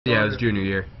Yeah, it was junior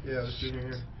year. Yeah, it was junior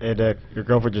year. Hey, Dick, your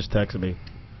girlfriend just texted me.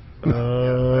 Yeah, I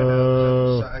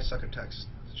know. I suck at text.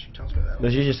 She tells me that. No,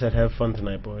 she just said, have fun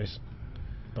tonight, boys.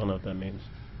 Don't know what that means.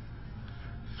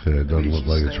 Okay, it doesn't look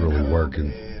like it's really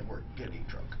working. And we're getting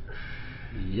drunk.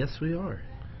 Yes, we are.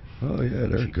 Oh, yeah,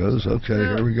 there it goes. Okay,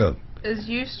 here we go. Is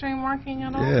Ustream working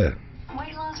at all? Yeah.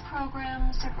 Weight loss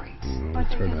programs are great, but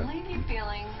they can leave you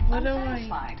feeling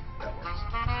unsatisfied.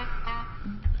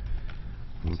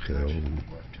 Okay, hold on.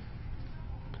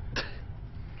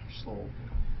 Slow.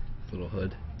 Little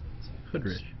hood. Hood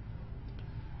rich.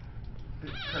 It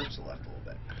curves the left a little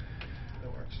bit.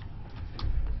 That works.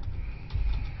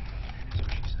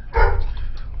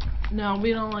 No,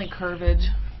 we don't like curvage.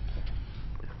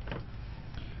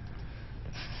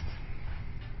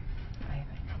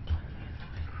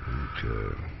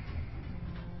 Okay.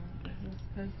 Is this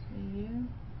supposed to be you?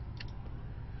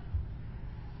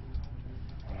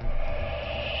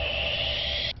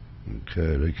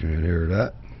 Okay, they can't hear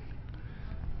that.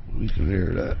 We can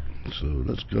hear that. So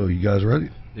let's go. You guys ready?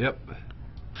 Yep.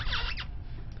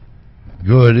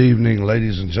 Good evening,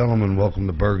 ladies and gentlemen. Welcome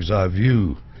to Bird's Eye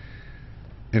View.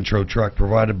 Intro track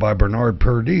provided by Bernard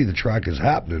Purdie. The track is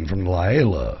happening from the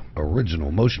Laela original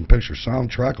motion picture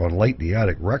soundtrack on Late in the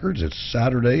Attic Records. It's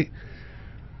Saturday,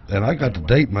 and I got the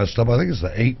date messed up. I think it's the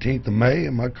 18th of May.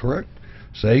 Am I correct?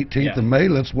 It's the 18th of May.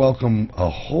 Let's welcome a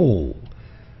whole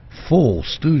full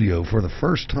studio for the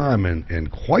first time in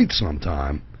quite some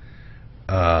time.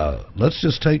 Let's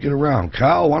just take it around.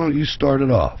 Kyle, why don't you start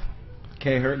it off?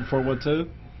 K. Hurton 412.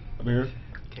 I'm here.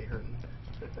 K. Hurton.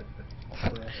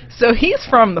 So he's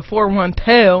from the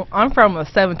 412. I'm from the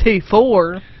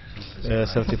 724. Yeah,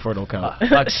 74 don't count.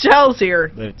 Shell's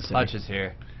here. Hutch is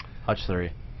here. Hutch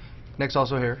 3. Nick's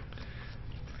also here.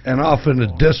 And off in the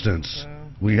distance,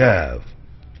 we have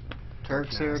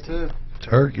Turk's here too.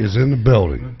 Turk is in the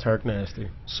building. Turk Nasty.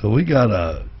 So we got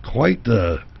quite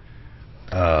the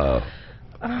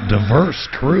diverse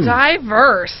crew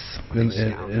Diverse. in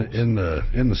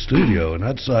the studio, and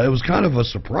that's it was kind of a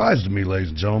surprise to me, ladies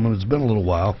and gentlemen. It's been a little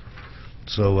while,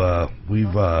 so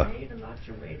we've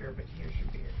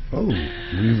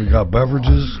we even got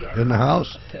beverages in the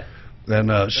house.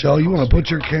 And Shell, you want to put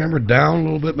your camera down a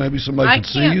little bit? Maybe somebody can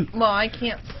see you. Well, I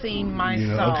can't see myself.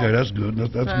 Yeah, okay, that's good.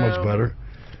 That's much better.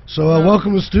 So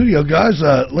welcome to the studio, guys.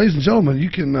 Ladies and gentlemen, you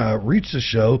can reach the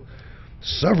show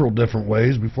several different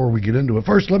ways before we get into it.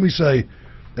 First, let me say,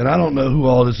 and I don't know who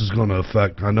all this is going to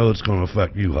affect. I know it's going to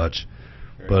affect you, Hutch.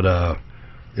 But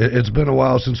it's been a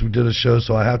while since we did a show,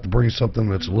 so I have to bring something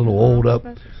that's a little old up.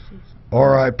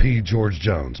 R.I.P. George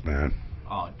Jones, man.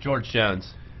 Oh, George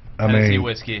Jones. I Tennessee mean,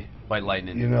 whiskey, White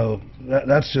Lightning. you know,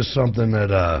 that's just something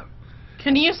that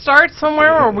Can you start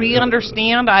somewhere where we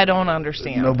understand? I don't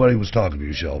understand. nobody was talking to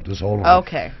you, Shell. Just hold on.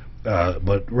 Okay.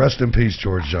 But rest in peace,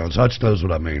 George Jones. Hutch knows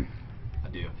what I mean. I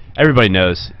do. Everybody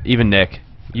knows. Even Nick.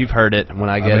 You've heard it when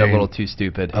I get a little too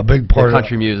stupid. A big part the of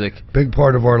country music. Big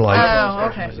part of our life. Oh,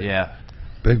 okay. Yeah.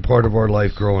 Big part of our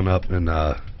life growing up, and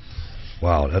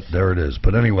wow, there it is.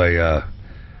 But anyway,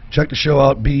 check the show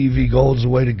out. BEV Gold's the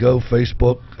way to go.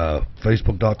 Facebook,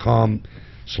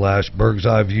 Facebook.com/Bird's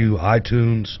Eye View.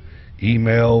 iTunes,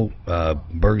 email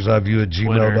Bird's Eye View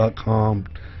 @gmail.com.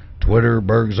 Twitter,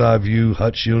 Bird's Eye View.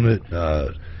 Hutch Unit.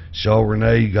 Shell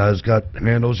Renee, you guys got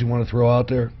handles you want to throw out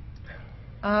there?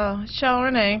 Shell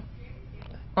Renee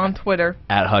on Twitter.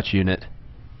 At Hutch Unit.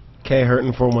 K.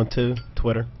 Hurton 412.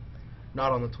 Twitter.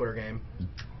 Not on the Twitter game.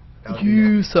 That would be You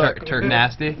Nick. suck. Turk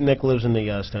Nasty. Nick lives in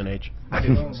the Stone Age. I do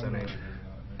live in Stone Age.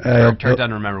 Turk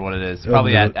doesn't remember what it is.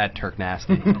 Probably at Turk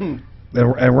Nasty. and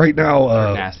right now,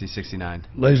 Turk Nasty 69.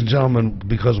 ladies and gentlemen,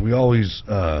 because we always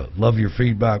love your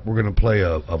feedback, we're going to play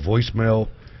a voicemail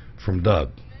from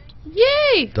Doug.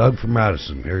 Yay! Doug from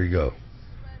Madison. Here you go.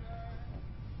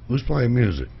 Who's playing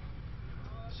music?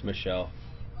 It's Michelle.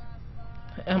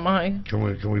 Am I?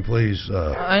 Can we please?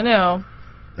 I know.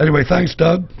 Anyway, thanks,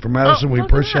 Doug from Madison. We look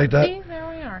at appreciate that. See, there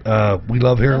we are. We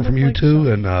love hearing from you like too,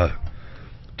 so. and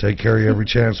take care of you every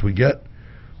chance we get.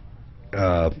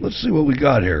 Let's see what we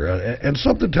got here. And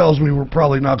something tells me we're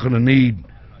probably not going to need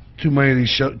too many of these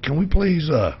shows. Can we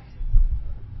please?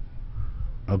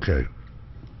 Okay.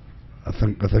 I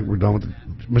think we're done with it.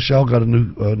 Michelle got a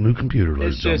new computer,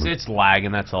 ladies It's and just gentlemen. it's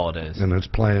lagging. That's all it is. And it's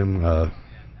playing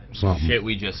something. Shit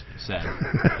we just said.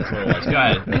 That's what it was. Go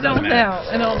ahead. I don't know.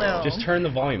 I don't know. Just turn the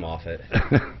volume off it.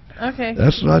 Okay.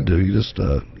 That's what I do. You just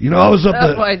you know, I was up That's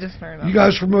there. why I just turned You off.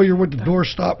 guys familiar with the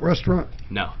Doorstop restaurant?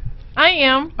 No. I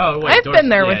am. Oh wait. I've been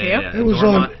there with you. It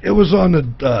was on the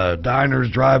diners,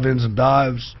 drive-ins, and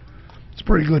dives. It's a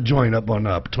pretty good joint up on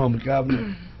Potomac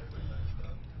Avenue.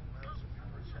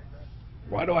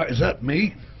 Why do I? Is that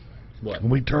me? What?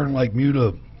 When we turn like mute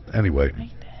anyway,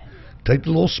 take the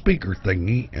little speaker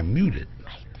thingy and mute it.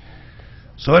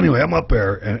 So anyway, I'm up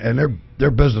there, and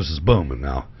their business is booming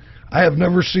now. I have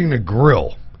never seen a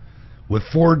grill with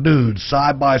 4 dudes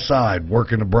side by side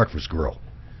working a breakfast grill.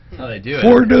 Oh, they do it.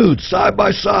 4 dudes side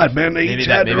by side, man. They Maybe each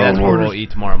had their own that's what orders. we'll eat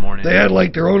tomorrow morning. They had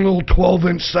like their own little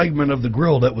 12-inch segment of the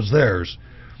grill that was theirs,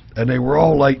 and they were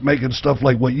all like making stuff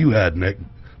like what you had, Nick.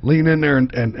 Lean in there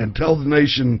and tell the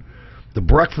nation the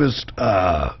breakfast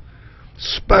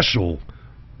special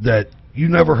that you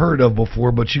never heard of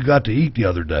before, but you got to eat the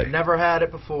other day. Never had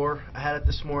it before. I had it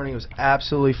this morning. It was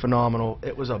absolutely phenomenal.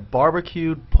 It was a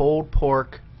barbecued pulled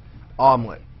pork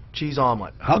omelet, cheese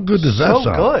omelet. How good does that sound?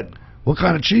 So good. What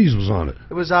kind of cheese was on it?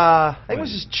 It was I think it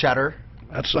was just cheddar.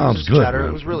 That sounds just good, cheddar. man.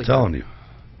 It was really I'm telling you.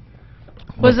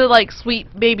 Was it like Sweet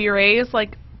Baby Ray's,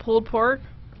 like pulled pork?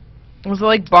 Was it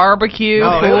like barbecue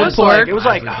No, pulled pork? it was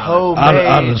like homemade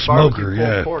Out of the smoker, barbecue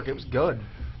yeah. pulled pork. It was good.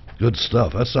 Good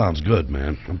stuff. That sounds good,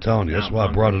 man. I'm telling you. That's why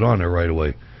I brought it on there right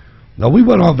away. Now, we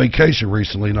went on vacation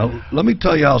recently. Now, let me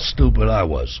tell you how stupid I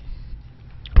was.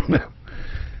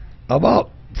 About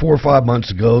 4 or 5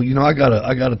 months ago, you know, I got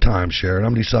a timeshare, and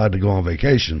I'm decided to go on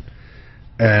vacation.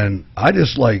 And I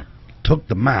just, like, took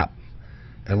the map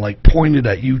and, like, pointed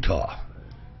at Utah.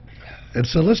 And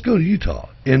said, let's go to Utah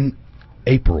in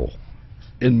April.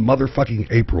 In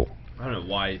motherfucking April. I don't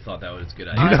know why you thought that was a good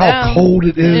Do you idea. know how cold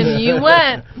it is? And you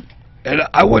went. And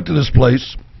I went to this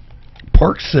place,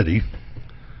 Park City.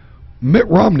 Mitt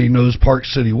Romney knows Park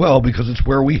City well because it's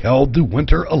where we held the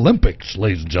Winter Olympics,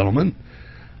 ladies and gentlemen.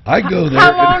 I go there.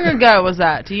 How long ago was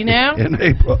that? Do you know? In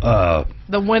April,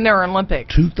 The Winter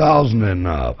Olympics. 2000 and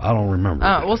I don't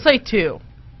remember. We'll say 2.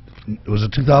 Was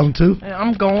it 2002?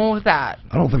 I'm going with that.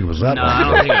 I don't think it was that No, long I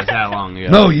ago. don't think it was that long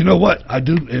ago. No, you know what? I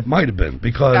do. It might have been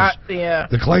because Yeah.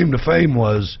 the claim to fame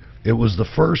was it was the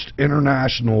first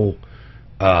international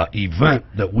event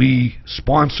that we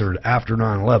sponsored after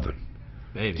 9/11.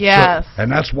 Baby. Yes.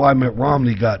 And that's why Mitt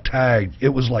Romney got tagged. It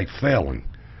was like failing.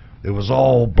 It was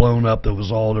all blown up. There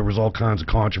was all kinds of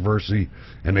controversy,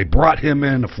 and they brought him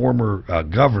in, the former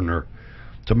governor,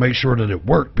 to make sure that it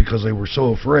worked because they were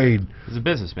so afraid He's a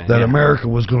businessman. that yeah. America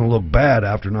was going to look bad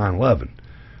after 9/11.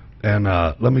 And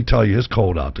let me tell you, it's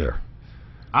cold out there.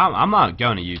 I'm not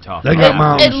going to Utah. They got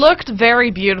mountains. It looked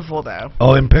very beautiful, though.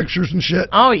 Oh, in pictures and shit?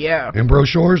 Oh, yeah. In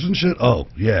brochures and shit? Oh,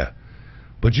 yeah.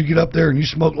 But you get up there and you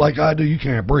smoke like I do, you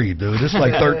can't breathe, dude. It's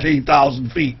like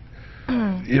 13,000 feet.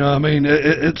 You know what I mean?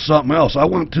 It's something else. I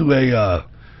went to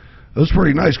it was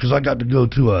pretty nice because I got to go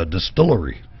to a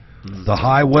distillery, the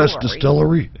High West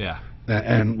Distillery. Yeah.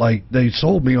 And like they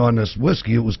sold me on this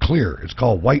whiskey. It was clear. It's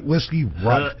called white whiskey.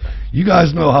 Rye. You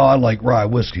guys know how I like rye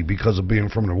whiskey because of being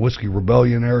from the Whiskey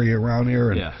Rebellion area around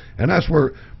here, and that's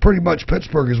where pretty much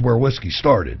Pittsburgh is where whiskey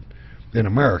started in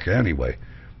America anyway.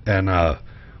 And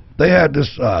they had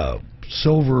this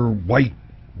silver white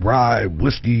rye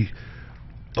whiskey,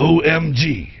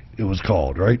 OMG it was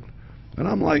called, right? And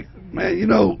I'm like, man, you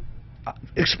know,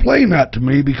 explain that to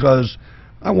me because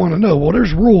I want to know. Well,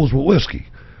 there's rules with whiskey.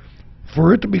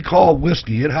 For it to be called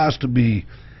whiskey, it has to be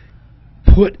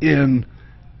put in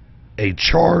a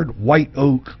charred white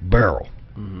oak barrel.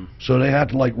 So they had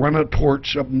to like run a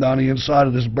torch up and down the inside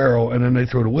of this barrel, and then they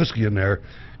throw the whiskey in there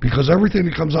because everything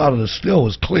that comes out of the still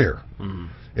is clear.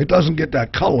 It doesn't get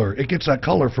that color. It gets that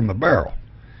color from the barrel.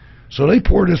 So they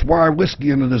pour this rye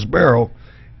whiskey into this barrel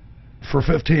for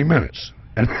 15 minutes.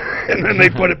 And then they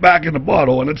put it back in the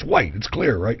bottle, and it's white. It's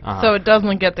clear, right? So it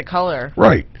doesn't get the color.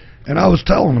 Right. And I was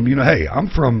telling them, you know, hey, I'm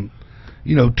from,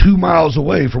 2 miles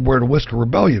away from where the Whiskey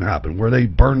Rebellion happened, where they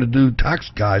burned the dude tax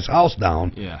guy's house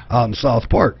down out in South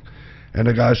Park. And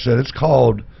the guy said, it's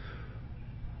called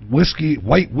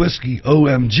white whiskey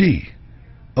OMG.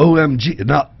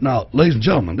 OMG. Now, ladies and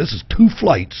gentlemen, this is 2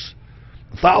 flights,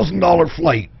 $1,000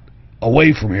 flight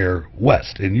away from here,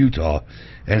 west in Utah.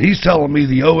 And he's telling me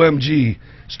the OMG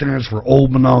stands for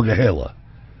Olde Monongahela.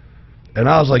 And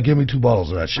I was like, give me 2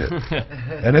 bottles of that shit.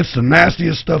 And it's the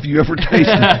nastiest stuff you ever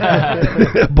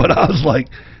tasted. But I was like,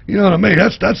 you know what I mean?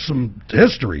 That's some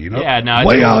history, you know? Yeah, no,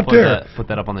 way out there. Put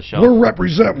that up on the shelf. We're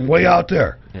representing way out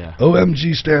there. Yeah.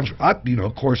 OMG stands for,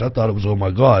 of course, I thought it was oh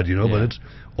my God, but it's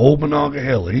Olde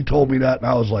Monongahela. He told me that, and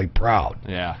I was like proud.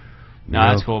 Yeah. No,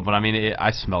 that's cool, but I mean,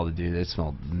 I smelled it, dude. It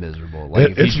smelled miserable. Like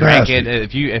if you drank it,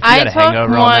 if you got a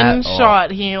hangover I on took one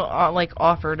shot. He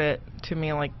offered it to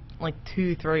me like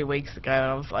 2-3 weeks ago, and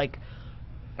I was like,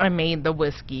 I made the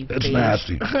whiskey. It's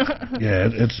nasty. Yeah,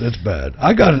 it's bad.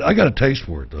 I got a taste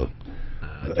for it though.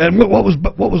 And what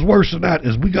was worse than that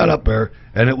is we got up there,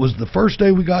 and it was the first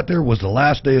day we got there was the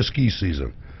last day of ski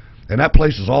season, and that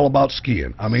place is all about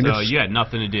skiing. I mean, so you had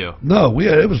nothing to do. No,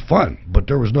 it was fun, but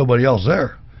there was nobody else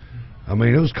there. I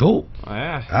mean, it was cool. Oh,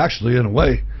 yeah. Actually, in a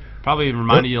way. Probably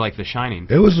reminded you like The Shining.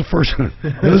 It was the first.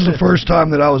 It was the first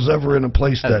time that I was ever in a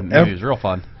place that it was real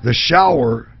fun. the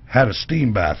shower had a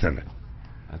steam bath in it.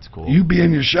 That's cool. You be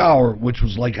in your shower, which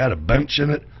was like had a bench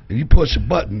in it, and you push a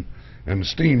button, and the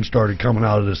steam started coming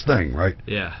out of this thing, right?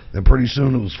 Yeah. And pretty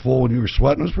soon it was full, and you were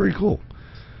sweating. It was pretty cool.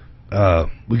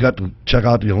 We got to check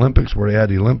out the Olympics where they had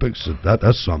the Olympics.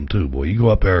 That's something too, boy. You go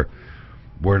up there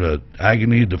where the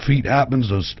agony of defeat happens.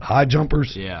 Those high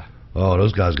jumpers. Yeah. Oh,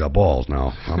 those guys got balls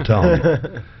now. I'm telling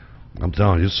you. I'm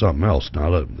telling you, it's something else.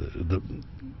 Now,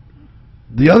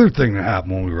 the other thing that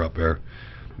happened when we were up there,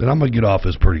 and I'm going to get off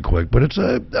this pretty quick, but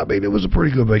I mean, it was a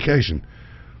pretty good vacation.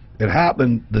 It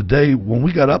happened the day when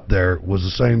we got up there was the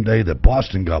same day that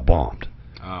Boston got bombed.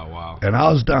 Oh, wow. And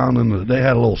I was down they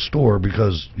had a little store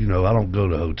because, you know, I don't go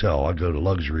to hotel. I go to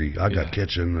luxury. I got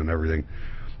kitchen and everything.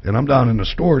 And I'm down in the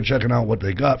store checking out what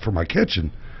they got for my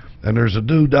kitchen. And there's a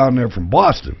dude down there from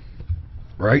Boston.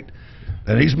 Right?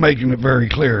 And he's making it very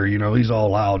clear, you know, he's all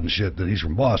loud and shit that he's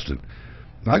from Boston.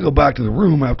 And I go back to the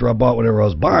room after I bought whatever I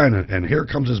was buying, and here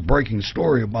comes this breaking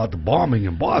story about the bombing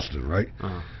in Boston, right?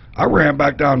 I ran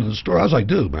back down to the store. I was like,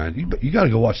 dude, man, you got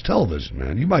to go watch television,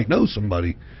 man. You might know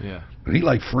somebody. Yeah. And he,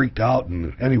 like, freaked out.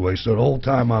 And anyway, so the whole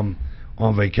time I'm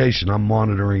on vacation, I'm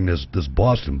monitoring this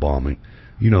Boston bombing.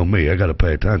 You know me, I got to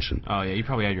pay attention. Oh, yeah, you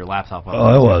probably had your laptop on.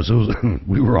 Oh, it was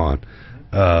we were on.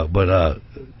 But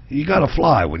you got to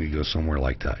fly when you go somewhere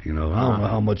like that, you know. I don't know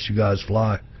how much you guys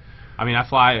fly. I mean, I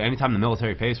fly anytime the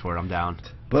military pays for it. I'm down.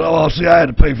 But see, I had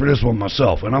to pay for this one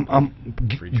myself, and I'm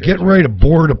getting ready to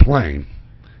board a plane,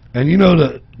 and you know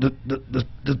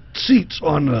the seats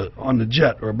on the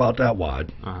jet are about that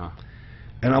wide,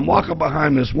 and I'm walking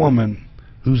behind this woman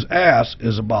whose ass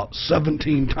is about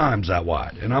 17 times that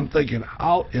wide, and I'm thinking,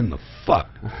 how in the fuck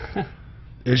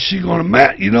is she going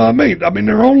to you know what I mean? I mean,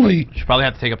 they're only... You probably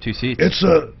have to take up 2 seats. It's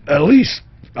at least,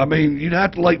 I mean, you'd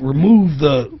have to, like, remove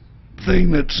the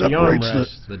thing that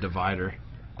separates the divider.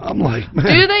 I'm like, man.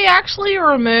 Do they actually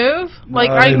remove? Like,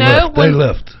 No, I know... they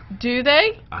lift. Do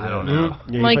they? I don't know.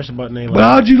 Yeah, you Like- push the button, they But lift.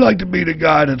 how'd you like to be the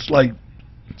guy that's, like,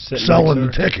 Sitting selling the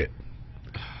next to her. ticket?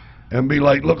 And be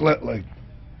like, look, like...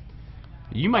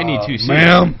 You might need 2 seats.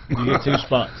 Ma'am. You get 2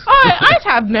 spots. I'd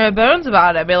have no bones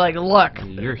about it. Be like, look,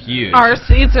 You're huge. our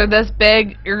seats are this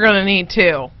big. You're gonna need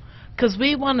 2, because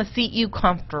we want to seat you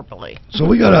comfortably. So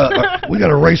we got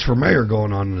a race for mayor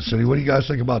going on in the city. What do you guys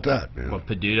think about that, man? What,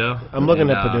 Peduto? I'm looking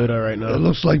And, at Peduto right now. It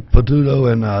looks like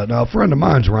Peduto and now a friend of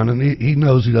mine's running. He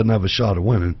knows he doesn't have a shot of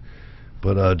winning,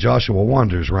 but Joshua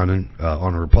Wander's running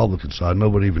on the Republican side.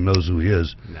 Nobody even knows who he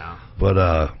is. No.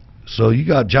 But so you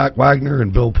got Jack Wagner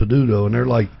and Bill Peduto, and they're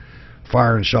like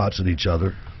firing shots at each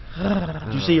other.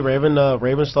 Did you see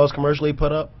Ravenstall's commercial he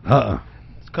put up?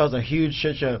 It's caused a huge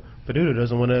shit show. Peduto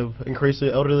doesn't want to increase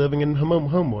the elderly living in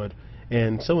Homewood,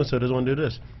 and so-and-so doesn't want to do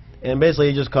this. And basically,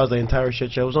 it just caused the entire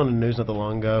shit show. It was on the news not that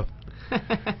long ago.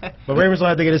 But Ravenstall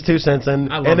had to get his 2 cents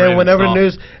in, I love and then whenever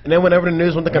Ravenstall. the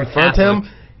news went to confront him,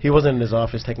 he wasn't in his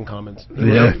office taking comments.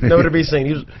 Yeah. Nowhere to be seen.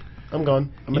 He was, I'm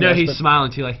gone. I'm You an know he's aspect.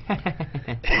 smiling too, like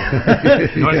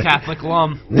North Catholic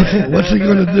alum. What's he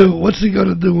gonna do? What's he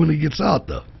gonna do when he gets out,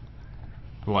 though?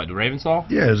 What, the Ravenstall?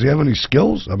 Yeah, does he have any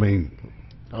skills? I mean,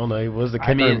 I don't know. He was the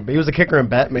kicker. I mean- he was the kicker in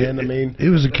Batman. I mean, he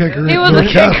was a kicker. He at was a North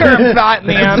kicker Catholic. in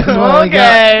Batman. That's all he got.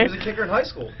 He Okay. was a kicker in high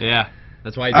school. Yeah.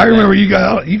 That's why he did I remember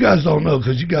that. you guys don't know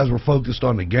because you guys were focused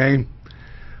on the game.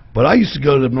 But I used to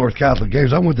go to the North Catholic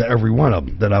games. I went to every one of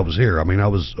them that I was here. I mean, I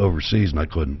was overseas and I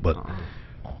couldn't. But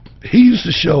he used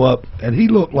to show up, and he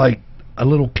looked like a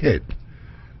little kid.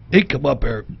 He'd come up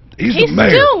there. He's He the mayor.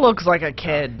 still looks like a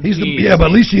kid. Yeah, but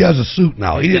at least he has a suit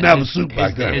now. He didn't have a suit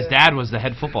back then. His dad was the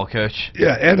head football coach.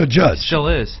 Yeah, and a judge. Still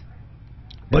is.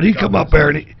 But he'd come up there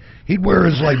and he'd wear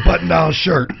his like button-down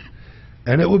shirt,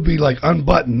 and it would be like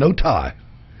unbuttoned, no tie,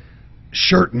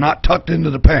 shirt not tucked into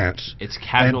the pants. It's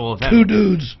casual and event. 2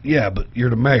 dudes. Yeah, but you're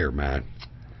the mayor, man.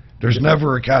 There's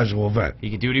never a casual event.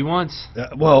 He can do what he wants.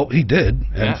 Well, he did,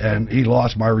 and, Yeah. and he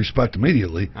lost my respect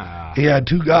immediately. Ah. He had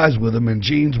 2 guys with him in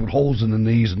jeans with holes in the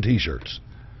knees and T-shirts.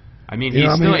 I mean, You know he's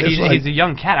what I still mean? It's he's, like- he's a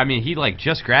young cat. I mean, he like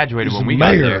just graduated He's when the we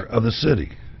got mayor there. of the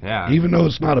city. Yeah. Even though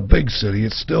it's not a big city,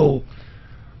 it's still...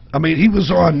 I mean, he was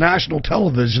on national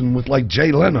television with, like,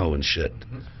 Jay Leno and shit.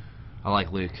 I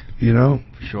like Luke. You know?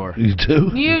 For sure. You do?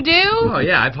 You do? Oh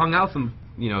yeah, I've hung out with him,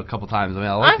 a couple times. I mean,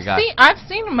 I like the guy. I've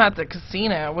seen him at the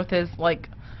casino with his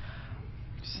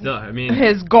Still, I mean,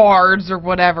 his guards or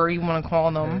whatever you want to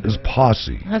call them. His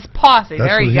posse. His posse. That's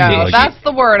there what you he go. likes. That's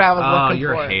the word I was oh, looking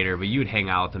you're for. a hater, but you'd hang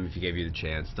out with him if you gave you the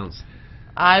chance. Don't.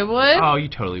 I would. Oh, you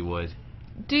totally would.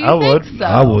 Do you I think would. so?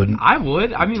 I wouldn't. I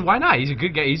would. I mean, why not? He's a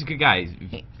good guy. He's a good guy.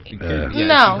 Yeah, No,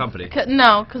 good company.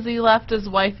 No, because he left his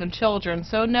wife and children.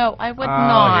 So no, I would Oh,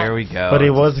 not. here we go. But he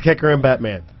was the kicker in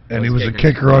Batman. And he was a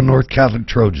kicker on North Catholic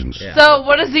Trojans. Yeah. So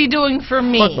what is he doing for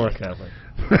me? Fuck North Catholic.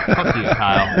 Fuck you,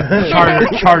 Kyle.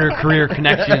 Charter career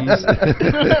connections.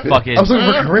 Fucking. I was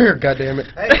looking for a career, goddammit.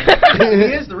 Hey,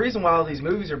 he is the reason why all these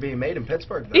movies are being made in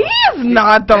Pittsburgh. Though. He is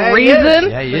not the Yeah, he is.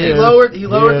 reason. Yeah, he He is. lowered He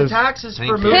the is. taxes Thank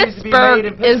for you. movies to be made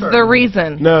in Pittsburgh Pittsburgh. is the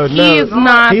reason. No, He's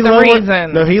not he the lowered,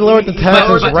 reason. No, he lowered the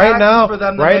taxes. but Right taxes now, for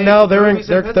them to right make now they're movies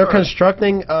in they're Pittsburgh.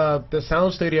 constructing the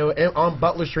sound studio on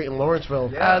Butler Street in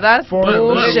Lawrenceville. Yeah. That's For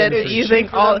bullshit. It's You cheap think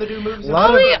for all them to do movies in lot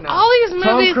of- Pittsburgh now. all these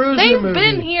Tom movies Cruise they've movie.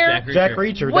 been here. Jack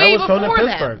Reacher. Way That was filmed in before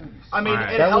Pittsburgh. that. I mean,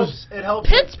 Alright. it That helps. was- It helps.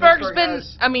 that Pittsburgh's Pittsburgh been,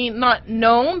 has- I mean, not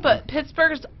known, but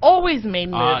Pittsburgh's always made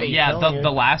movies. Yeah, Hell yeah.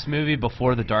 the last movie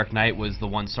before The Dark Knight was the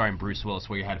one starring Bruce Willis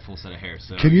where you had a full set of hair.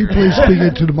 So Can you please speak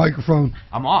into the microphone?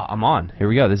 I'm on. Here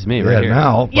we go. This is me Yeah, right here.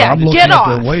 now. But Yeah, I'm looking get at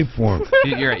off. the waveform.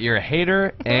 You're a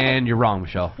hater and you're wrong,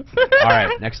 Michelle. All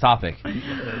right, next topic.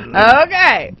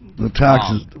 Okay. The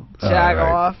taxes. Jack all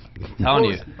right. off. Telling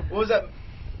you. What was that?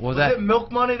 What was Was that? it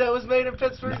Milk Money that was made in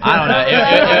Pittsburgh? I don't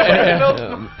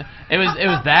know. It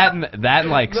was that and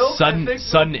like Milk, I sudden think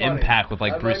Milk Money. impact with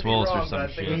like I Bruce might be Willis or wrong, some but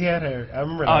I think shit. He had hair. I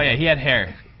remember. Oh that. yeah, he had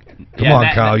hair. Come on,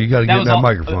 Kyle, you gotta get in was that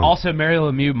microphone. Also, Mario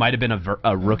Lemieux might have been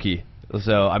a rookie.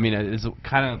 So I mean, it's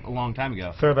kind of a long time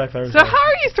ago. Throwback Thursday. So how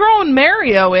are you throwing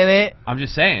Mario in it? I'm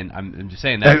just saying. I'm just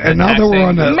saying that. And now that we're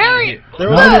on the Mario.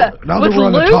 now that we're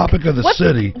on the topic of the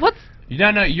city, What's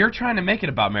No, you're trying to make it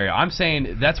about Mario. I'm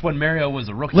saying that's when Mario was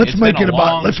a rookie. let's It's make been it a about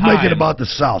long let's make it time. about the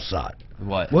South Side.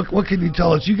 What? What can you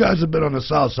tell us? You guys have been on the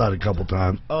South Side a couple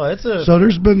times, Oh, it's a. so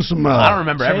there's been some. I don't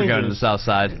remember ever changes. going to the South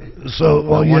Side. So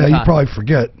well, One yeah, you time. probably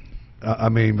forget. I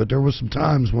mean, but there was some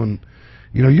times when,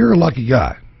 you're a lucky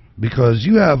guy because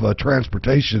you have a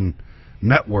transportation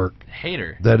network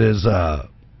Hater. that is,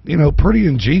 pretty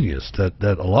ingenious. That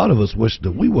a lot of us wish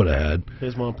that we would have had.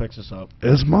 His mom picks us up.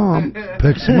 His mom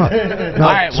picks him up. Now,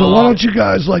 Alright, so well, why don't you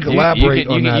guys elaborate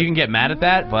on that? You can get mad at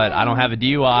that, but I don't have a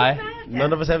DUI.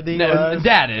 None of us have No, DUIs.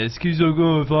 Dad is, because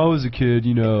if I was a kid,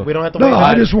 We don't have to No, wait.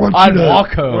 I just want you I'd to. walk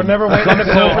home. We're never waiting I'm in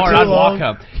the so cold for hard. too I'd walk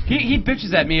long. home. He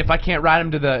bitches at me if I can't ride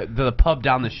him to the pub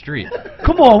down the street.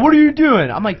 Come on, what are you doing?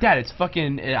 I'm like, Dad, it's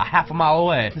fucking a half a mile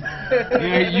away.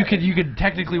 You could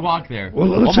technically walk there. Well,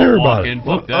 let's I'm hear not about walking. it.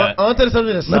 Fuck that. Onto the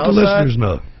subject of the Let the South Side. listeners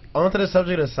know. Onto the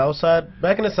subject of the South Side.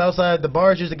 Back in the South Side, the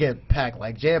bars used to get packed,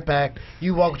 like jam-packed.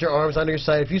 You walk with your arms under your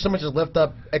side. If you so much as lift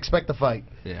up, expect to fight.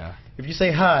 Yeah. If you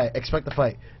say hi, expect to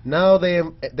fight. Now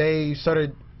they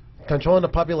started controlling the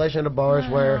population of the bars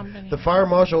where the fire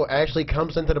marshal actually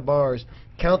comes into the bars,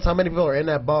 counts how many people are in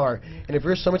that bar, and if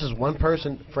you're so much as one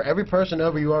person, for every person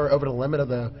over you are over the limit of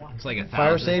the It's like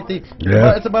fire 1,000. safety,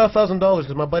 Yeah. it's about $1,000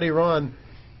 because my buddy Ron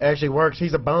actually works.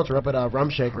 He's a bouncer up at Rum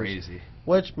Shakers. Crazy.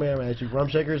 Which, man, actually, Rum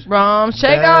Shakers? Rum bad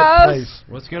Shakers? place.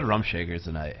 Let's go to Rum Shakers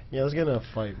tonight. Yeah, let's get in a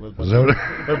fight with Is that what-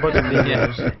 with a bunch of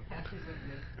Negroes.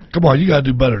 Come on, you gotta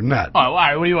do better than that. Oh, all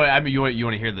right. What do you want? I mean, you want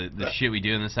to hear the shit we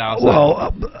do in the South?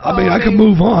 Well, I mean, I can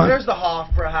move on. There's the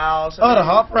Hofbräu House. Oh, the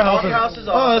Hofbräu House. House is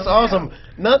Oh, it's awesome.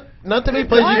 Not too many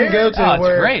places you can go to Oh, it's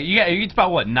where. great. You get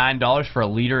about what, $9 for a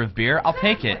liter of beer? I'll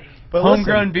take it. But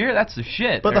Homegrown listen, beer, that's the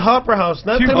shit. But the Hofbräu House,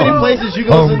 not Too too many home- places you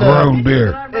go to. Homegrown beer.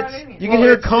 You can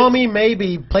hear "Call Me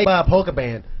Maybe" played by a polka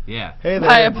band. Yeah. Hey there,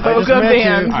 By a I just polka met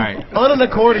band. you All right. on an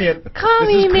accordion. Call This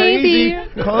me is crazy.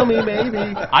 maybe. Call me maybe.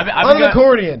 I've been On an going-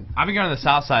 accordion. I've been going to the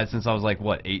South Side since I was like,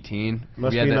 what, 18?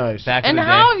 Must We had be that nice. Back And in the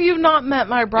how day. have you not met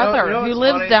my brother you know who what's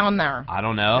lives funny? down there? I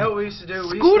don't You know know. what we used to do?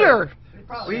 Scooter.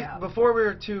 Before we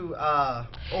were too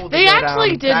old. They to go actually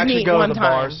down, did to actually meet go one to the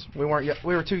time. bars. We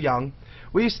were too young.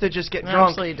 We used to just get They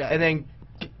drunk actually did. and then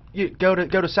you go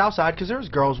to Southside because there was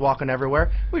girls walking everywhere.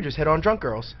 We just hit on drunk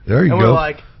girls. There you and go. we're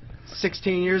like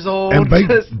 16 years old. And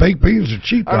baked beans are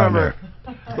cheap I down remember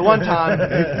there. the one time,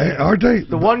 Hey, aren't they?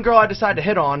 the one girl I decided to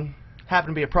hit on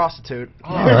happened to be a prostitute.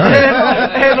 All right.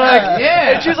 and like, yeah.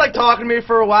 And she was like talking to me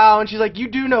for a while, and she's like, "You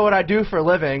do know what I do for a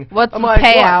living?" What's I'm the like,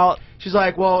 payout? "What?" She's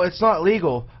like, "Well, it's not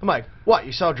legal." I'm like, "What?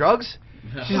 You sell drugs?"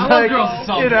 She's I love like, girls that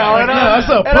sell you know, drugs. and I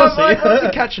sell and I'm pussy. like, I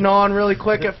was catching on really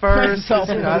quick at first. sell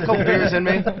 'cause, you know, I had a couple beers in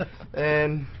me,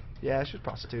 and yeah, she was a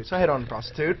prostitute, so I hit on the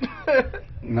prostitute.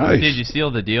 Nice. Did you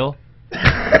seal the deal?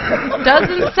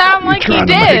 Doesn't sound like he You're trying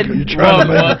to make- did. you're trying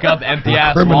to make- Woke up, empty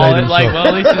ass incriminate wallet. Like, himself.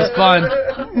 well, at least it's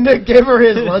fun. Nick gave her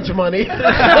his lunch money.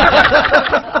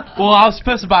 Well, I was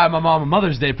supposed to buy my mom a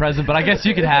Mother's Day present, but I guess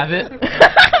you could have it.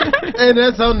 And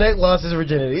that's how Nick lost his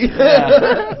virginity.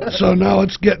 Yeah. So now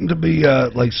it's getting to be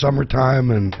like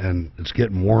summertime, and it's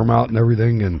getting warm out and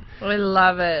everything, and I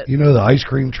love it. you know the ice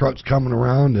cream truck's coming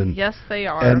around, and Yes, they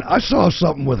are. and I saw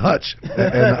something with Hutch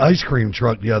and the ice cream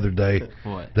truck the other day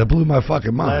What? that blew my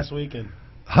fucking mind. Last weekend.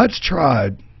 Hutch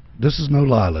tried. This is no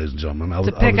lie, ladies and gentlemen.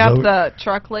 to pick up the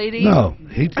truck lady? No,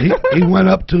 he went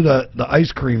up to the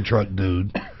ice cream truck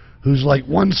dude, who's like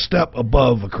one step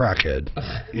above a crackhead.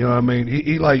 You know what I mean?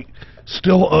 He like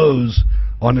still owes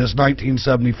on this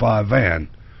 1975 van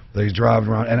that he's driving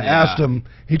around, and asked him.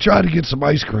 He tried to get some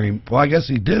ice cream. Well, I guess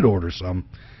he did order some,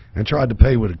 and tried to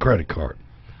pay with a credit card.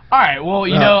 All right, well,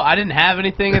 you know, I didn't have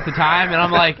anything at the time, and I'm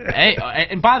like, hey,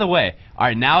 and by the way, all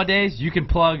right, nowadays you can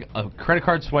plug a credit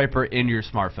card swiper into your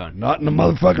smartphone. Not in the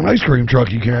motherfucking ice cream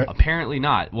truck, you can't. Apparently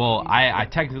not. Well, I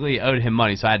technically owed him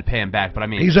money, so I had to pay him back, but I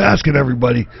mean... He's asking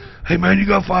everybody, hey, man, you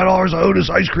got $5? I owe this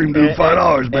ice cream dude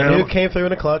 $5, man. And you came through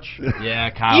in a clutch. Yeah,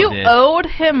 Kyle You did. owed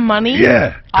him money?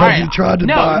 Yeah, All because right. he tried to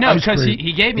buy ice cream. No, because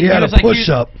he gave me... He had was a like,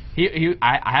 push-up.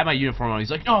 I had my uniform on.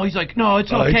 He's like, no, it's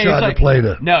Oh, okay. he tried to play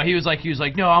the... No, he was like,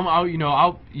 no,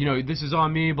 I'll this is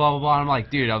on me, blah blah blah. And I'm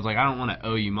like, dude, I was like, I don't want to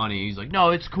owe you money. He's like, no,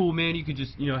 it's cool, man. You could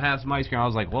just, have some ice cream. I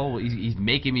was like, well, he's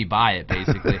making me buy it,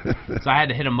 basically. So I had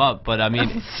to hit him up, but I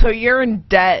mean, So you're in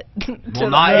debt. well,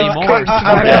 not anymore.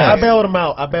 I bailed him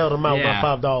out. I bailed him out Yeah.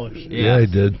 by $5. Yeah, he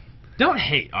did. Don't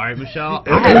hate, all right, Michelle.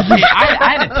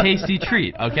 I had a tasty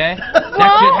treat, okay?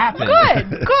 That shit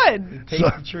happened. Good.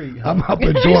 Tasty treat. I'm up She's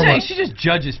enjoying like, my... she just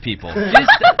judges people.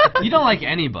 You don't like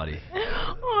anybody.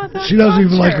 Oh, that's She doesn't not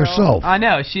even like true. herself. I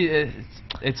know.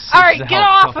 It's All right, it's get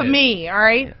off of me, all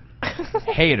right?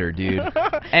 Hater, dude.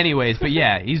 Anyways, but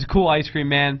yeah, he's a cool ice cream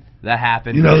man. That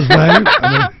happened. You know his name?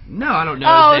 I mean, No, I don't know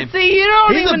Oh, his name. see, you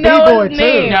don't He's a even know B-boy, his too.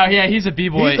 name. No, yeah, he's a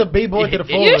b-boy. He's a B-boy to the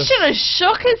You fullest. should have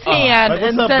shook his hand Like,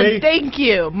 and what's up, said, B? thank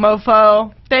you,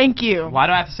 mofo. Thank you. Why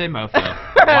do I have to say mofo?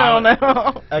 I don't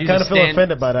know. I He's kind a of feel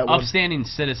offended by that one. Upstanding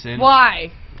citizen.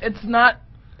 Why? It's not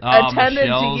attended to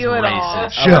Michelle's you at all.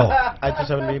 racist. Shell. I just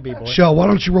happen to be a B-boy. Shell, why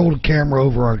don't you roll the camera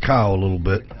over on Kyle a little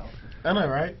bit? I know,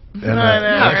 right? And, I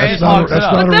know, right? That's not,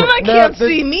 But Then I can't the,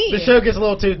 see me. The show gets a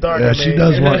little too dark. Yeah, on she me.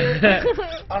 does want...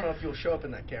 I don't know if you'll show up in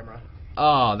that camera.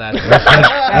 Oh, that's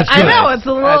That's I good. know, it's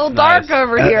a little That's dark nice.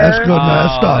 over That- here. That's good, man.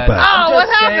 Oh, Stop that's- it. Oh, I'm what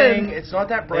just happened? saying, it's not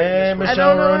that bright. And this Michelle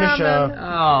don't know ruined the what show. happened.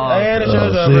 Oh. And the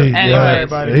show's over. See, Anyways. yeah,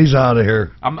 everybody. he's out of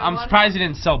here. I'm surprised he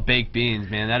didn't sell baked beans,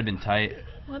 man. That'd have been tight.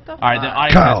 What the All right, the fuck?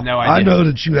 audience Kyle, has no I idea. know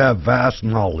that you have vast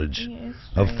knowledge Yes,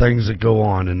 of right. things that go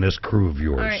on in this crew of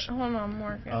yours. All right, hold on, I'm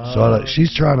working. So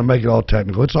she's trying to make it all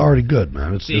technical. It's already good,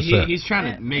 man. It's See, just he's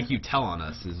trying to make you tell on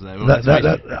us.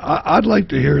 I'd like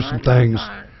to hear some things.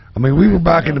 I mean, we were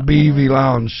back in the BEV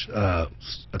Lounge a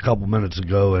couple minutes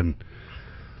ago, and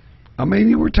I mean,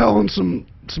 you were telling some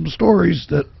stories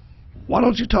that. Why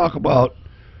don't you talk about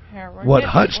Here, we're what getting-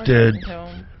 Hutch we're did? getting to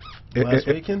him. Last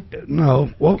weekend? No.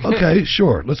 Well, okay,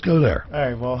 sure. Let's go there. All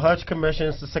right, well, Hutch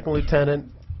commissions the second lieutenant.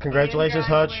 Congratulations,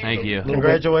 Hutch. Thank you.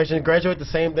 Congratulations. Graduate the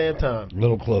same damn time. A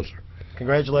little closer.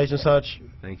 Congratulations, Hutch.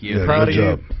 Thank you. Yeah, Proud good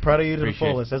of job. you. Proud of you to the Appreciate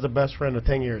it. fullest. As the best friend of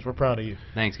 10 years, we're proud of you.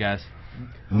 Thanks, guys.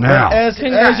 Now. But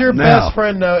as your Now. best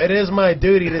friend, though, it is my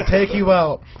duty to take you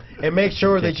out and make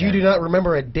sure that you do not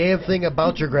remember a damn thing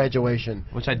about your graduation.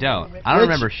 Which I don't. I don't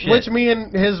remember shit. Which me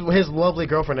and his lovely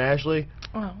girlfriend Ashley,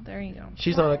 Oh, there you go.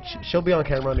 she's on. She'll be on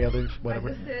camera on the other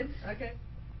whatever.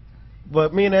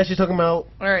 But me and Ashley took him out,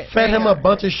 All right. fed there him you a go.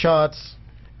 bunch of shots,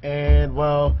 and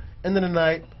well, end of the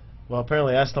night, well,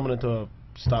 apparently I stumbled into a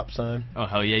stop sign. Oh,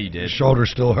 hell yeah, you Your did. shoulder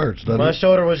still hurts, doesn't My it?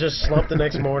 shoulder was just slumped the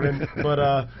next morning.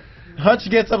 But Hutch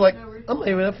gets up like, I'm not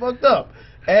even that fucked up.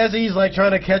 As he's like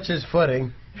trying to catch his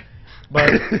footing. But,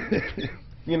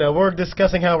 you know, we're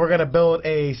discussing how we're going to build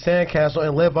a sandcastle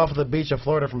and live off of the beach of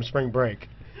Florida from spring break.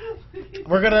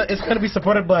 It's going to be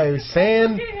supported by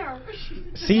sand,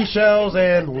 seashells,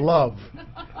 and love.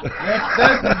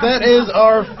 That is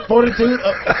our fortitude.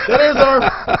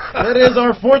 That is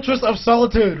our fortress of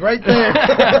solitude right there.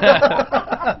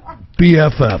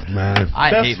 BFF, man. I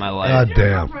That's- hate my life. God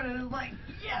damn.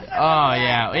 Oh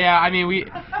yeah. I mean,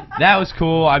 that was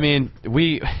cool. I mean,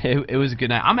 it was a good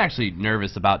night. I'm actually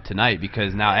nervous about tonight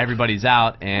because now everybody's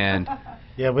out and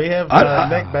Yeah, we have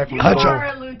Nick back from Hutch,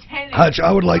 school. Hutch,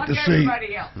 I would like to see.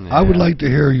 I would like to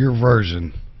hear your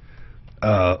version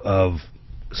of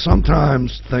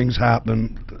sometimes things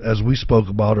happen, as we spoke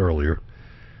about earlier,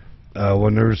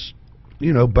 when there's,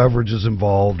 beverages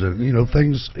involved and,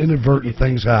 things, inadvertent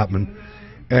things happen.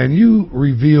 And you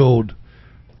revealed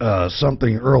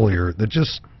something earlier that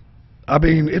just, I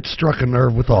mean, it struck a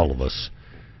nerve with all of us.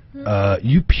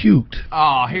 you puked.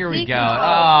 Oh, here we He go. can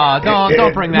Oh,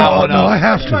 don't bring that one No, I up.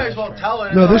 have You might as to. well tell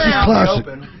it. No, this is It's classic.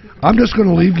 open. I'm just going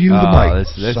to leave you the Oh, mic,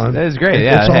 this son. is great.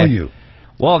 Yeah, It's all hey. you.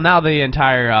 Well, now the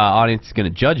entire audience is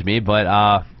going to judge me,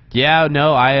 but yeah,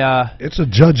 no, I. It's a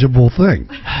judgeable thing.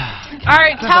 All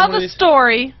right, tell the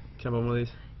story. Can I have one of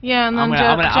these? Yeah, and then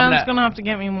John's gonna have to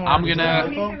get me more. I'm He's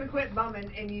gonna. gonna quit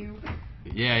bumming, and you.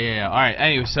 Yeah. All right.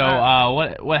 Anyway, so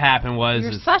what happened was.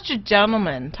 You're such a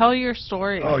gentleman. Tell your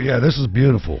story. Oh, yeah, this is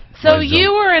beautiful. So ladies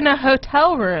you were in a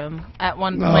hotel room at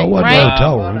one No, point, it wasn't right? a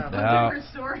hotel room. No. Different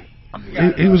story.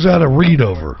 He was at a read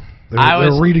over. They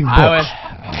were reading books.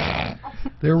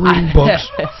 They were reading books.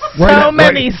 So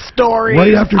many stories.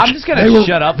 Right after. I'm just gonna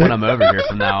shut up when I'm over here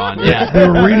from now on. Yeah. They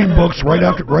were reading books right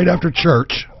after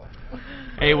church.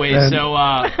 Anyway, And- so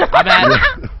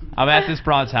I'm at this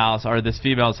broad's house, or this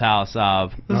female's house. Now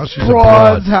she's a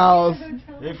Broad's broad. house.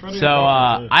 So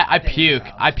I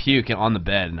puke on the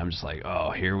bed, and I'm just like, oh,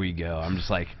 here we go. I'm just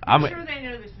like, I'm sure they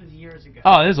know this was years ago.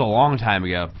 Oh, this is a long time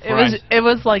ago. It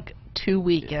was like 2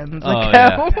 weekends Oh,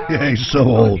 ago. Yeah, he's so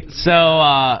old.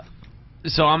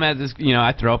 So I'm at this,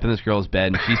 I throw up in this girl's bed,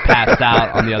 and she's passed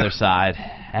out on the other side,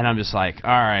 and I'm just like,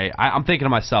 all right. I'm thinking to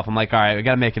myself, I'm like, all right, I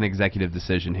got to make an executive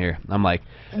decision here. I'm like,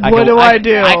 What do I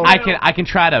do? I can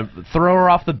try to throw her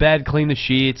off the bed, clean the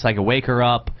sheets, I can wake her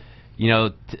up,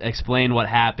 explain what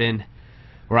happened,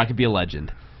 or I could be a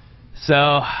legend. So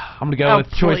I'm gonna go with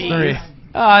choice 3.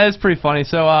 It's pretty funny.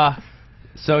 So I'm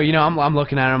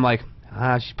looking at her, I'm like,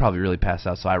 she's probably really passed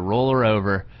out. So I roll her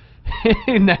over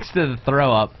next to the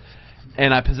throw up,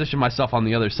 and I position myself on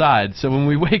the other side. So when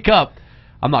we wake up,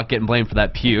 I'm not getting blamed for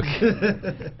that puke.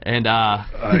 And man.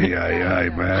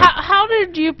 How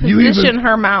did you position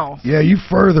her mouth? Yeah, you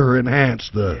further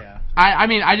enhanced the. I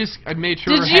made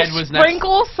sure her Did head you was next.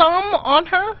 sprinkle some on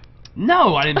her?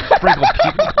 No, I didn't sprinkle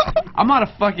puke. I'm not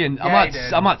a fucking. I'm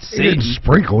not He didn't Satan.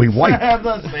 sprinkle. He wiped.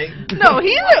 No,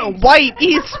 he didn't white.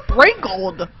 He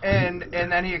sprinkled. And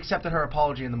then he accepted her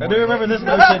apology in the I morning. do remember this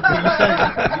notion.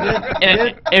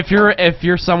 You said If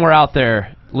you're somewhere out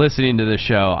there listening to this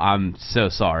show, I'm so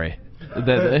sorry.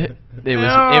 It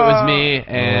was me,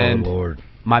 and Oh Lord.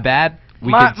 my bad. We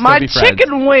My could still be friends.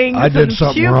 chicken wings I did and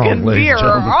something puke wrong, and ladies beer and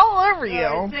are gentlemen. all over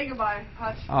you. Say goodbye,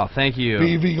 Hutch. Oh, thank you.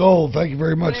 BEV Gold, thank you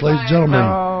very much, ladies and gentlemen.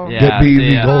 No. Yeah, Get see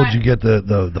BEV ya. Gold, you get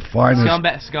the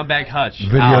finest. Scumbag Hutch.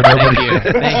 Video Oh, thank nobody- you.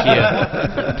 Thank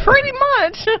you. Pretty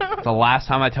much. It's the last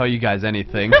time I tell you guys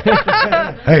anything.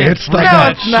 Hey, it's stuck No,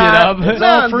 out. it's not. it's No,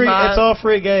 all it's free. not. It's all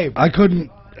free game. I couldn't.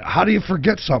 How do you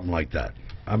forget something like that?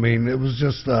 I mean, it was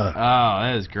just. Oh,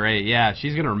 that is great. Yeah,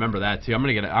 she's gonna remember that too. I'm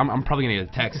probably gonna get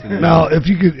a text. Now, if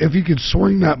you could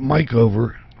swing that mic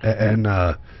over and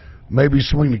maybe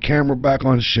swing the camera back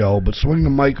on shell, but swing the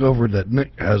mic over that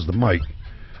Nick has the mic,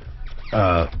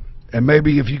 and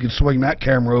maybe if you could swing that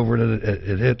camera over that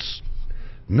it hits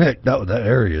Nick, that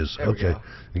area is okay.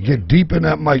 And get deep in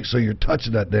that mic so you're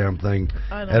touching that damn thing.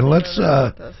 And let's.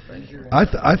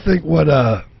 I think what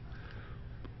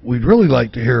we'd really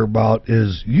like to hear about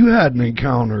is you had an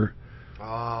encounter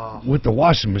with the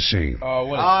washing machine. Oh,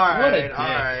 what All right.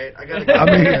 I gotta get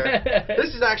here.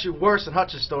 This is actually worse than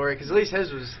Hutch's story because at least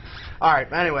his was. All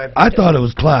right. Anyway. I thought it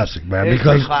was classic, man, It is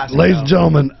because, pretty classic, ladies and though.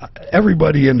 gentlemen,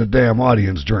 everybody in the damn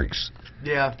audience drinks.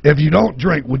 Yeah. If you don't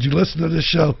drink, would you listen to this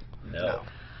show? No.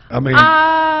 I mean,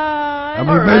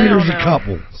 Alright, maybe I there's don't a know.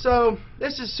 couple. So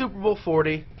this is Super Bowl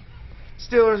 40,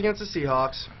 Steelers against the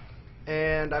Seahawks,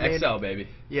 and I mean, XL, baby.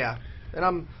 yeah, and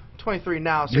I'm 23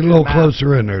 now, so Get a do little the math.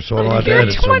 closer in there so I don't have to You're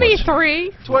edit so much.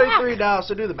 23. 23 now,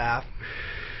 so do the math.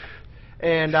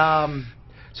 And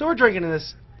so we're drinking in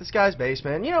this guy's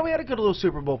basement. You know, we had a good little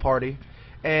Super Bowl party,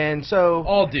 and so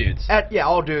All dudes.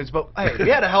 all dudes, but hey, we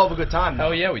had a hell of a good time. Though.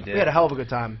 Oh yeah, we did. We had a hell of a good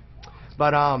time.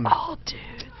 But Oh, dude.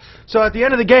 so at the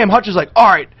end of the game, Hutch is like, all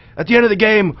right, at the end of the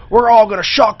game, we're all gonna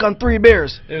shotgun 3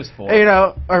 beers. It was 4. You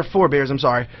know, or 4 beers, I'm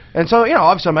sorry. And so, you know,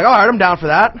 obviously I'm like, all right, I'm down for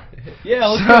that. Yeah,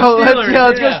 let's So go let's Steelers.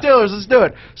 go Steelers, let's do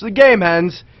it. So the game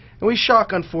ends, and we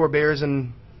shotgun 4 beers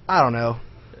in, I don't know,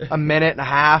 a minute and a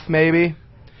half maybe.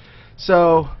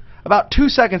 So about 2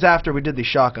 seconds after we did these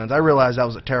shotguns, I realized that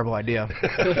was a terrible idea.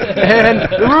 And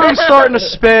the room's starting to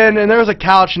spin, and there was a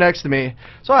couch next to me.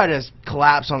 So I just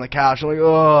collapsed on the couch. I'm like,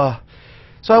 ugh.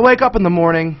 So I wake up in the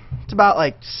morning. It's about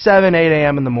like 7, 8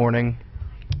 a.m. in the morning.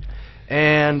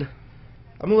 And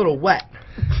I'm a little wet.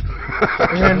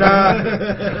 And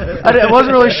I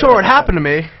wasn't really sure what happened to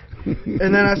me.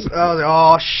 And then I was like,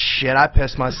 oh shit, I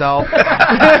pissed myself.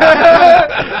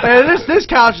 And this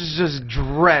couch is just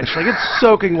drenched, like it's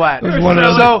soaking wet. I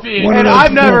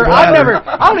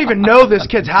don't even know this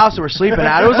kid's house that we're sleeping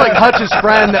at. It was like Hutch's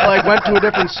friend that like went to a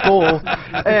different school,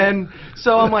 and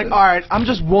so I'm like, all right, I'm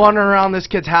just wandering around this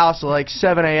kid's house at like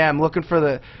 7 a.m. looking for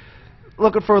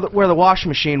where the washing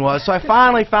machine was. So I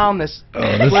finally found this.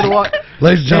 Ladies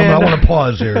and gentlemen, I want to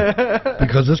pause here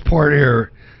because this part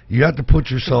here, you have to put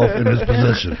yourself in his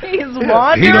position. He's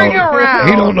wandering around.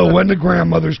 He don't know when the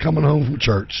grandmother's coming home from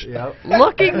church. Yep.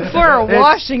 Looking for a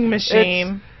washing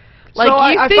machine. Like, so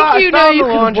you think you know you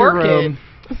can work it.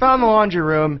 I found the laundry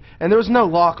room, and there was no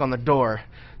lock on the door.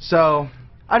 So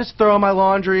I just throw my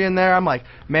laundry in there. I'm like,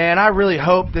 man, I really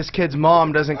hope this kid's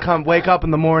mom doesn't wake up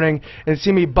in the morning and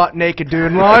see me butt naked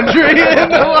doing laundry in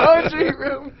the laundry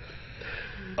room.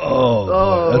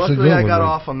 Oh, that's a good luckily one, I got man.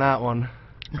 off on that one.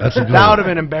 That's a good That one. would have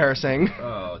been embarrassing.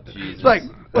 Oh, Jesus. It's like,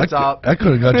 what's up? That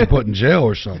could have got you put in jail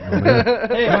or something. I mean.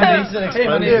 Hey,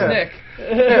 my name's Nick.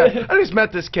 Yeah, I just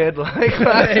met this kid like last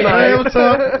night. Hey, what's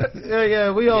up?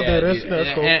 Yeah, we all do this. Dude,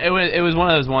 That's cool. and it was one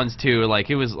of those ones too. Like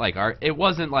it was like it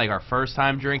wasn't like our first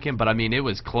time drinking, but I mean it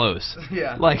was close.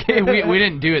 Yeah. Like we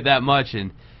didn't do it that much,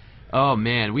 and oh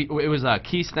man, it was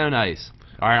Keystone Ice.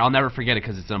 All right, I'll never forget it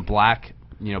because it's in black.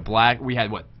 Black. We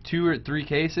had what 2 or 3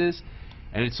 cases,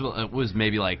 and it was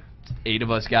maybe like 8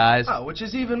 of us guys. Oh, which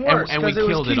is even worse and we because it was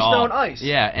killed it Keystone all. Ice.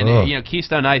 Yeah, and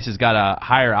Keystone Ice has got a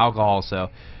higher alcohol, so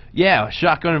yeah,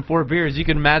 shotgun and 4 beers. You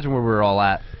can imagine where we were all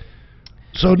at.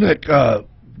 So Nick,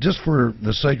 just for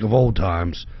the sake of old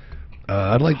times,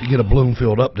 I'd like to get a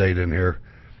Bloomfield update in here.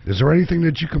 Is there anything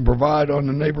that you can provide on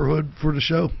the neighborhood for the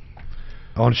show?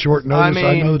 On short notice,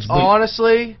 I mean, know it's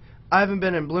honestly, I haven't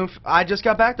been in Bloomfield. I just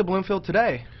got back to Bloomfield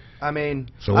today. I mean,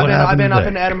 So what I've happened been up today?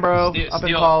 in Edinburgh, up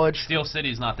in college. Steel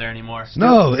City's not there anymore.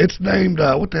 No, it's named,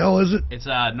 what the hell is it? It's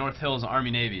North Hills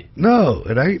Army Navy. No,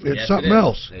 it ain't. It's Yes, something it is.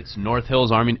 else. It's North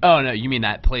Hills Army. Oh no, you mean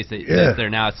that place that is there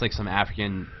now? It's like some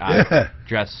African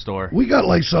dress store. We got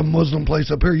like some Muslim place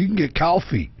up here. You can get cow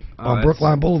feet on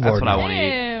Brookline Boulevard. That's what I now. want to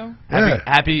eat. Ew.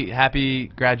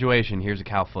 Happy graduation. Here's a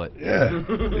cow foot. Yeah, you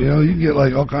can get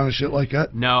like all kind of shit like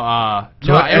that. No,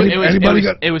 So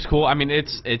it was cool. I mean,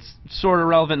 it's sort of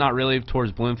relevant, not really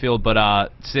towards Bloomfield,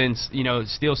 but since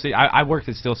Steel City, I worked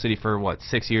at Steel City for what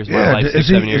 6 years, Yeah, like 6,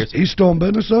 7 years. Is he still in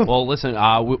business though? Well, listen,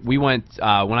 we went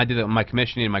when I did my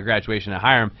commissioning and my graduation at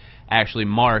Hiram. Actually,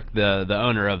 Mark, the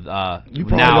owner of you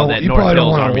now that North probably don't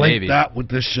Hills want to Army link Navy. that with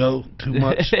this show too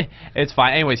much. It's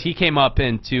fine. Anyways, he came up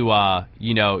into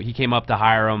he came up to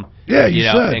Hiram. Yeah, you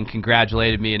said. And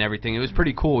congratulated me and everything. It was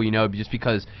pretty cool, just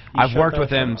because I've worked with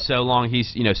him so long.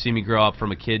 He's seen me grow up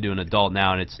from a kid to an adult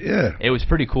now, and it was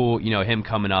pretty cool, him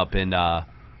coming up and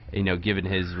giving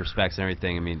his respects and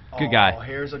everything. I mean, good guy. Oh,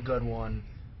 here's a good one.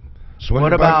 So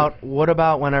What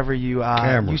about whenever you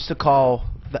Camera. used to call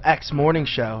the X Morning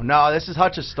Show? No, this is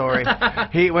Hutch's story.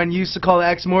 When you used to call the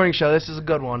X Morning Show, this is a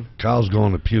good one. Kyle's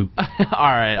going to puke. all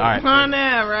right. I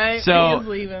know, right? So, He is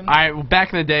leaving.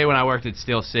 back in the day when I worked at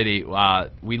Steel City,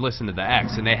 we listened to the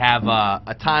X, and they have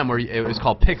a time where it was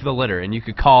called Pick the Litter, and you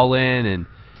could call in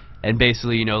and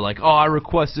basically, like, oh, I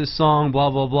request this song, blah,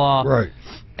 blah, blah. Right.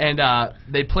 And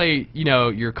they play,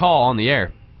 your call on the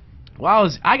air.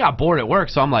 Well, I got bored at work,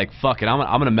 so I'm like, fuck it,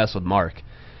 I'm gonna mess with Mark.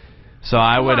 So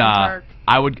I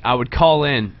would call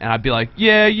in and I'd be like,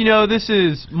 yeah, this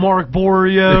is Mark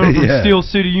Borio from Steel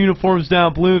City Uniforms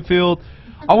down Bloomfield.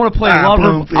 I want to play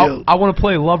I want to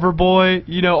play Lover Boy,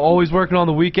 always working on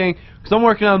the weekend. Because I'm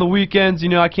working on the weekends,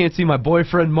 I can't see my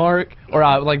boyfriend Mark or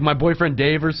like my boyfriend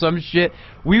Dave or some shit.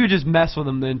 We would just mess with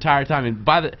him the entire time. And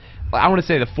I want to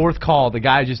say the 4th call, the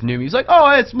guy just knew me. He's like, oh,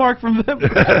 it's Mark from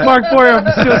Mark Boyer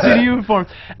from Steel City Uniform.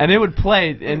 And it would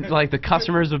play, and like the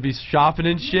customers would be shopping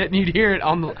and shit, and you'd hear it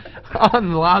on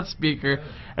the loudspeaker.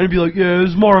 And it'd be like, yeah, this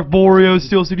is Mark Borio,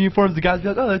 Steel City Uniforms. The guy's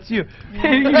like, oh, that's you.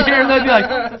 And you'd hear him, they'd be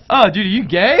like, oh, dude, are you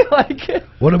gay? Like,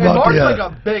 what about Mark's the? like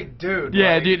a big dude.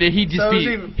 yeah, like, dude, he'd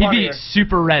be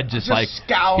super red, just like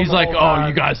scowl he's the like, whole oh, time.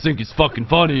 you guys think it's fucking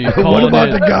funny? What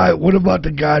about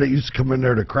the guy that used to come in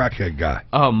there, the crackhead guy?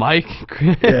 Oh, Mike.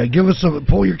 Yeah, give us some.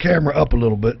 Pull your camera up a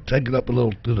little bit. Take it up a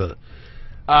little to the.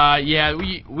 Yeah,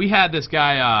 we had this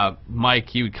guy Mike.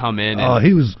 He would come in. And Oh,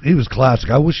 he was classic.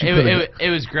 I wish you could. it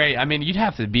was great. I mean, you'd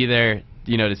have to be there,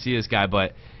 to see this guy,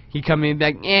 but he'd come in and be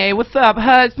like, "Hey, what's up,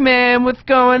 Hutch, man? What's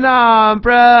going on,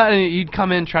 bruh?" And he'd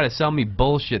come in and try to sell me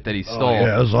bullshit that he stole. Oh,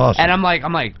 yeah, it was awesome. And I'm like,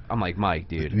 Mike,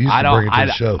 dude, You used I to bring it to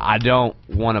the show. don't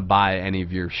want to buy any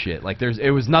of your shit. Like,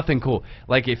 it was nothing cool.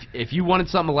 Like, if you wanted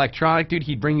something electronic, dude,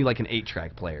 he'd bring you like an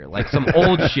 8-track player, like some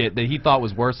old shit that he thought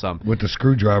was worth something. With the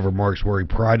screwdriver marks where he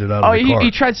pried it out of the car.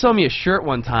 He tried to sell me a shirt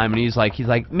one time, and he's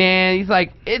like, man,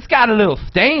 it's got a little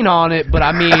stain on it, but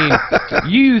I mean,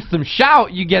 you use some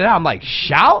shout, you get it out. I'm like,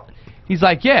 shout? He's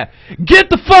like, yeah, get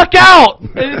the fuck out!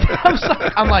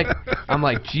 I'm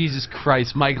like, Jesus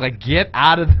Christ, Mike, like, get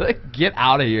out of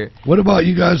here. What about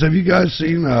you guys? Have you guys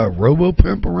seen Robo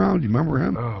Pimp around? You remember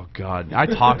him? Oh God, I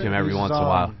talk to him every once in a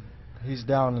while. He's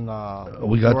down in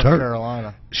we got North Turk.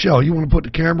 Carolina. Shell, you want to put the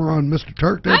camera on Mr.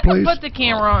 Turk there, I can please? put the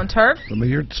camera on, Turk. I mean,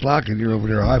 you're slacking. You're over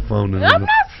there iPhone. I'm not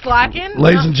slacking.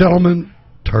 Ladies and gentlemen,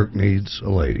 Turk needs a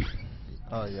lady.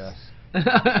 Oh, yes. All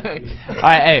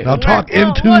right, hey. Now talk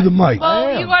into the mic.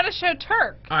 Well, you got to show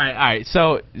Turk. All right.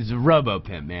 So it's a Robo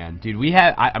Pimp, man, dude. We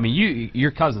have. I mean,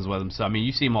 you're cousins with him, so I mean,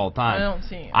 you see him all the time. I don't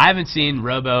see him. I haven't seen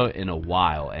Robo in a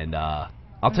while, and I'll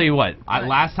tell you what.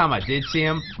 Last time I did see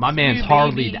him, my man's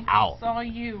Harley'd out. Saw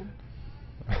you.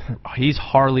 He's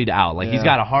Harley'd out. Like he's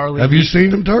got a Harley. Have you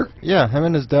seen him, Turk? Yeah, him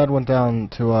and his dad went down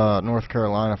to North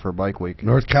Carolina for Bike Week.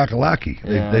 North Kakalaki.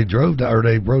 Yeah. They drove down, or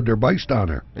they rode their bikes down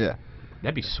there. Yeah.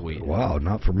 That'd be sweet. Wow,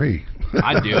 not for me.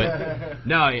 I'd do it.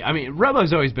 No, I mean,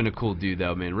 Robo's always been a cool dude,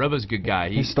 though, man. Robo's a good guy.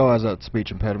 He still has that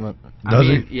speech impediment. Does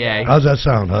he? Yeah. How's that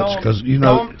sound, Hutch? Because you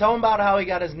know. Tell him about how he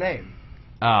got his name.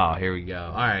 Oh, here we go.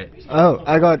 All right. Oh,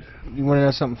 you want to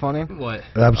know something funny? What?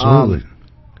 Absolutely.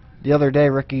 The other day,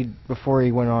 Ricky, before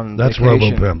he went on That's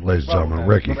vacation, Robo Pimp, ladies and gentlemen.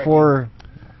 Ricky. Before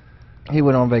he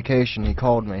went on vacation, he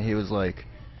called me. He was like,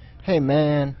 "Hey,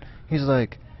 man," he's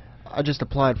like, "I just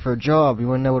applied for a job. You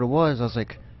want to know what it was?" I was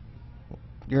like,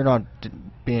 "You're not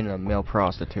being a male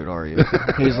prostitute, are you?"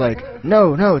 He's like,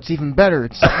 No, it's even better.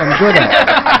 It's something I'm good at."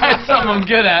 It's something I'm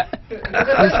good at.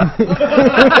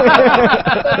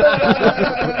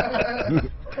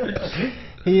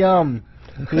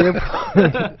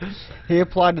 He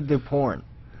applied to do porn.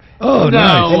 Oh,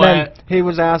 nice. And then he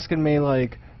was asking me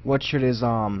like, what should his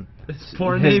name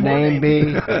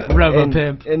be? Robo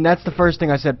Pimp. And that's the first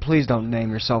thing I said. Please don't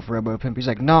name yourself Robo Pimp. He's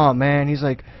like, "Nah, man." He's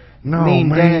like, No, "Mean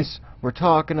man. Dennis, we're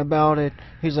talking about it."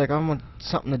 He's like, "I want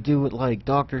something to do with like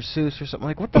Dr. Seuss or something."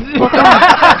 Like, what the fuck?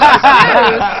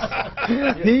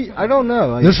 I don't know.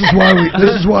 Like, This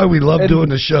is why we love doing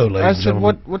the show, ladies I and said,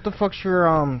 gentlemen. what the fuck's your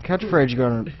catchphrase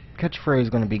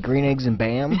gonna be? Green eggs and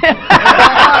bam?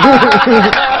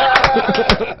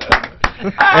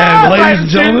 And ladies and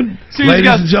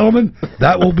gentlemen,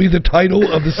 that will be the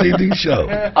title of this evening's show.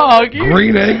 Oh,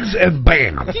 Green eggs and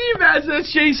bam. Can you imagine that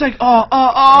shit? He's like,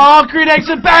 oh, green eggs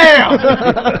and bam.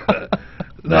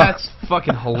 That's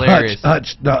fucking hilarious.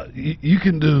 Hutch, no, you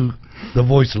can do the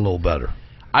voice a little better.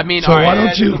 I mean, So all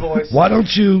right. why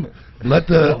don't you let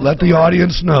the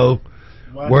audience know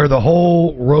where the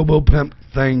whole Robo Pimp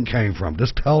thing came from?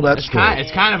 Just tell that story.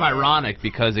 It's kind of ironic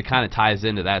because it kind of ties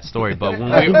into that story. But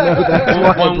when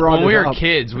we were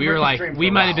kids, we were like,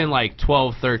 we might have been like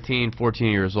 12, 13,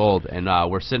 14 years old, and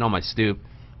we're sitting on my stoop,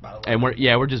 and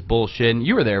we're just bullshitting.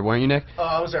 You were there, weren't you, Nick? Oh,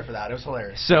 I was there for that. It was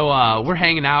hilarious. So we're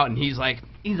hanging out, and he's like,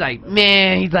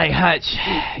 Hutch,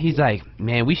 he's like,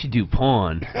 man, we should do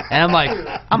porn. And I'm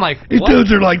like, These what?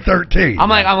 dudes are like 13. I'm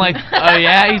like, oh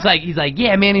yeah. He's like,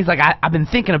 yeah, man. He's like, I've been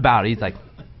thinking about it. He's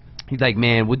like,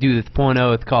 man, we'll do this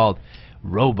porno. It's called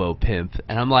Robo Pimp.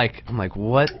 And I'm like,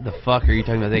 what the fuck are you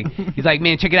talking about? He's like,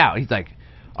 man, check it out. He's like,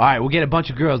 all right, we'll get a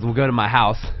bunch of girls and we'll go to my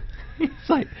house. He's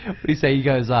like, what do you say? He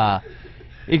goes,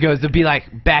 to be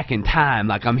like back in time.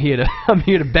 Like I'm here to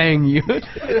bang you.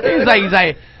 He's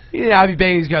like. I'll be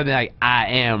banging these girls and be like, I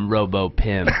am Robo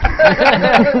Pimp.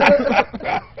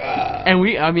 And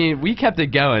we kept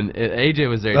it going. AJ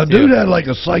was there too. Dude had like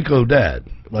a psycho dad.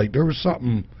 Like there was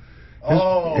something.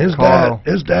 His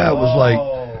dad was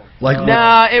like.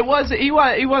 No, it wasn't. He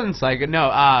wasn't psycho. No,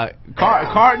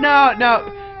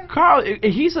 Carl.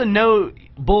 He's a no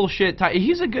bullshit type.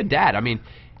 He's a good dad. I mean.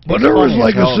 But there was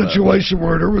like a situation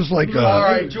where there was like a. All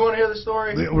right, do you want to hear the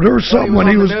story? There was something when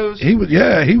he was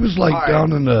like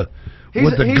down in the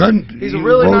with the gun. He's a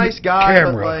really nice guy.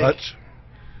 Camera, but like, Hutch.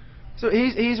 So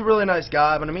he's a really nice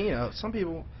guy, but I mean, some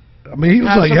people. I mean, he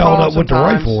was like held up with the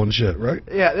rifle and shit, right?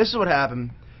 Yeah, this is what happened.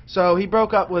 So he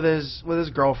broke up with his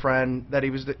girlfriend that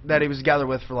he was together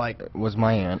with for like. It was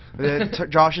my aunt.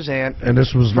 Josh's aunt. And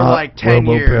this was for not like 10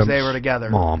 Robo years Pimp's they were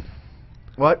together. Mom.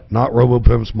 What? Not Robo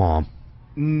Pimp's mom.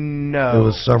 No. It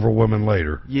was several women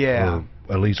later. Yeah.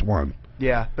 Or at least one.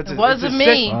 Yeah, but it wasn't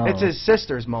me. It's his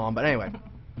sister's mom, but anyway.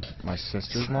 My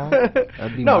sister's mom?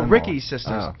 That'd be No, my Ricky's mom.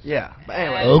 sisters. Oh. Yeah. But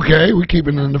anyway. Okay, we're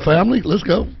keeping it in the family. Let's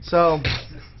go. So.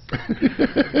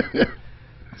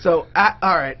 All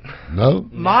right. No.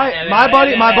 My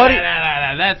buddy.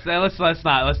 That's let's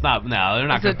not. No, they're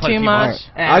not Is gonna it put too people- much?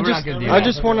 I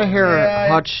just want to hear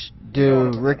Hutch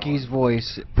do Ricky's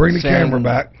voice. Bring the saying- camera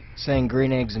back. Saying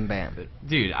green eggs and bam.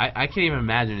 Dude, I can't even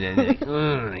imagine it.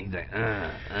 He's like,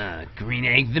 green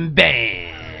eggs and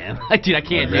bam. Dude, I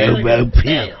can't do it. Robo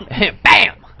Pimp.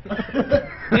 Bam.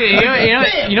 Dude,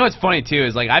 you know what's funny too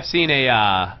is like I've seen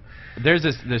there's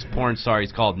this porn star.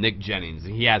 He's called Nick Jennings,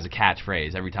 and he has a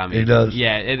catchphrase every time He does?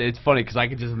 Yeah, it's funny because I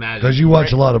can just imagine. Because you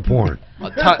watch a lot of porn.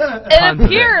 It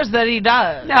appears that he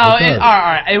does. No, all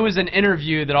right. It was an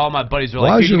interview that all my buddies were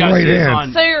like, Why's dude, you your gotta right see this hand?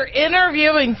 on. So you're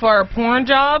interviewing for a porn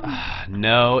job?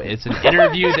 No, it's an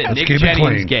interview that Let's Nick keep it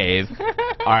Jennings clean. gave.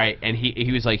 All right, and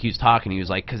he was talking,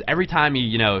 because every time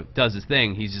he does his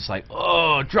thing, he's just like,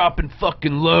 oh, dropping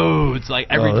fucking loads, like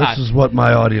every time. This is what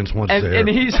my audience wants to hear. And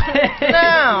he's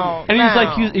No. and he's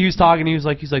like he was talking. He was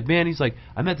like, man, he's like,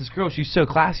 I met this girl. She's so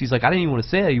classy. He's like, I didn't even want to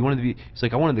say that. You wanted to be. He's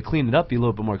like, I wanted to clean it up, be a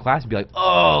little bit more classy, be like,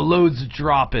 oh, loads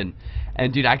dropping.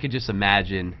 And dude, I could just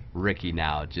imagine Ricky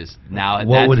now.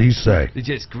 What would he say?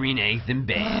 Just green eggs and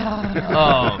bam.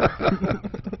 Oh,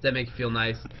 does that make you feel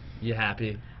nice? You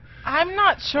happy? I'm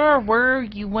not sure where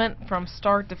you went from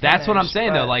start to finish. That's what I'm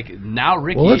saying though. Like now,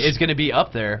 Ricky is going to be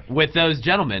up there with those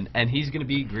gentlemen, and he's going to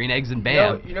be green eggs and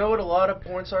bam. You know what? A lot of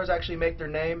porn stars actually make their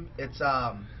name. It's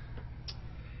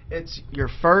your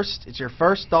first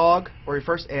dog or your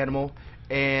first animal,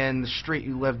 and the street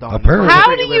you lived on. Apparently,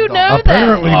 How do you know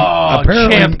apparently, that?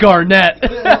 apparently, Champ Garnett.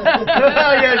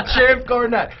 Yeah, Champ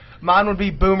Garnett. Mine would be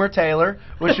Boomer Taylor,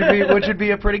 which would be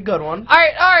a pretty good one. All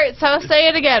right. So say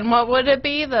it again. What would it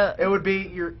be? It would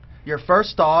be your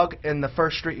first dog and the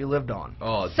first street you lived on.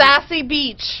 Oh, Sassy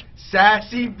Beach.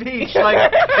 Sassy Beach,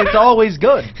 like it's always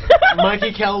good.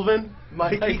 Mikey Kelvin.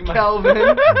 Mikey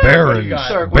Kelvin.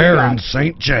 Baron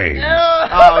St. James.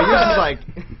 Oh, yours is like.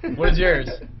 what is yours?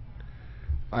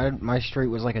 My street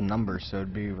was like a number, so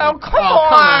it'd be. Oh, come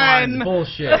on.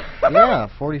 Bullshit. Yeah,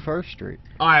 41st Street.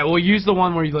 All right, well, use the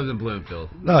one where you lived in Bloomfield.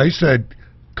 No, he said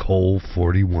Cole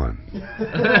 41.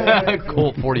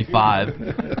 Colt 45.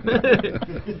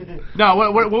 No,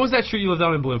 what was that street you lived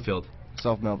on in Bloomfield?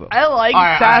 South Millvale. I like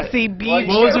Sassy Beach.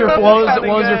 What was your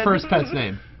first pet's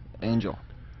name? Angel.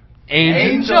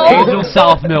 Angel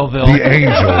South Millville. The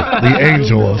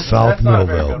angel of South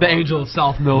Millville. The angel of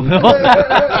South Millville.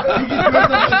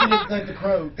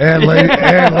 And ladies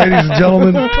and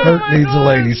gentlemen, Turk needs a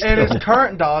lady still. And his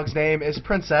current dog's name is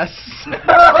Princess.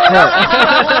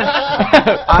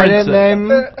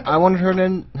 I wanted her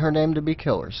name to be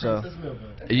Killer, so.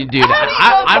 Dude,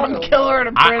 I'm killer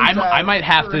to Princess. I might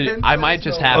have to. I might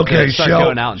just have Okay, to start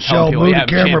going out and telling people. move the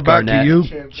camera back to you.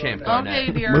 Champ Garnett.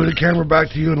 Okay, dear. Move the camera back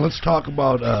to you, and let's talk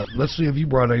about. Let's see if you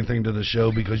brought anything to the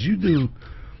show, because you do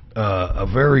a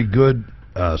very good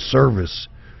service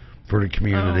for the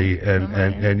community,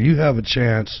 and you have a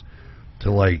chance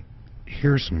to like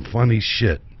hear some funny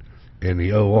shit in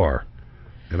the OR,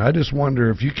 and I just wonder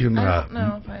if you can. I don't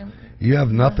know if I'm. You have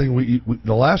nothing.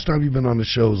 The last time you've been on the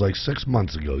show was like 6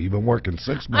 months ago. You've been working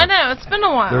 6 months. I know, it's been a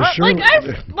while. Sure.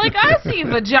 I see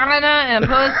vagina and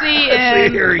pussy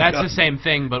and That's the same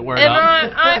thing, but we're and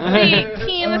up. I see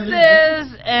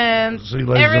penises and See, ladies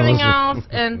and everything gentlemen. else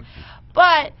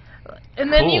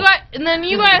and then Cool.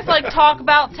 you guys like talk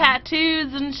about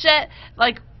tattoos and shit.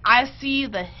 Like I see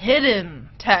the hidden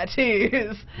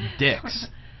tattoos. Dicks.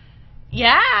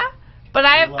 Yeah. But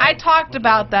I talked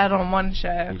about that on one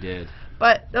show. You did.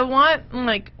 But the one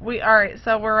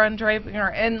so we're undraping her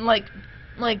and like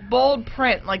bold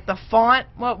print, like the font,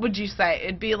 what would you say?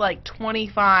 It'd be like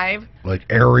 25. Like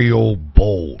Arial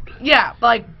bold. Yeah,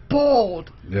 like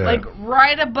bold. Yeah. Like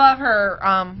right above her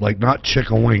Like not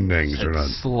chicken wing things or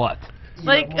nothing. Slut.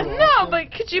 like no,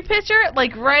 but could you picture it?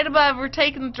 Like right above, we're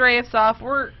taking the drapes off,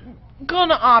 we're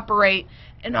gonna operate,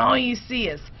 and all you see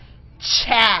is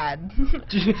Chad.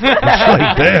 It's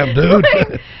like, damn, dude.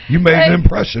 You made an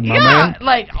impression, my man.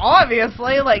 Like,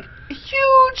 obviously, like,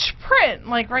 huge print,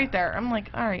 like, right there. I'm like,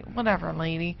 all right, whatever,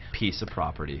 lady. Piece of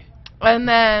property. And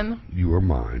then... You are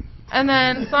mine. And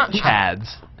then...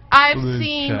 Chads. I've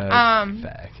seen,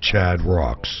 Chad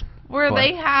rocks. where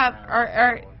they have...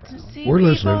 We're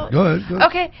listening. Go ahead.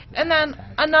 Okay, and then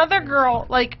another girl,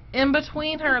 like, in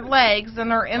between her legs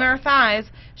and her inner thighs,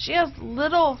 she has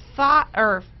little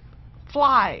flies.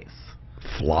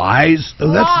 Flies?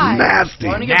 Oh, that's Flies. nasty.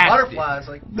 Why don't you get butterflies?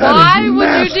 Like That Why is would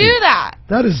nasty. you do that?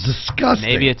 That is disgusting.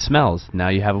 Maybe it smells. Now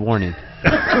you have a warning.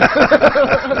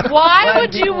 Why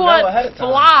would you want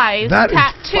flies That is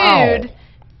tattooed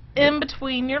in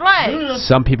between your legs.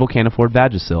 Some people can't afford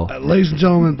Vagisil. Ladies and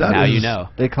gentlemen, that Now is... you know.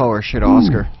 They call her shit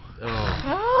Oscar.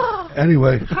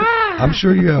 Anyway, I'm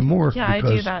sure you have more. Yeah, I do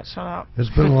because that. Shut up. It's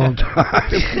been a long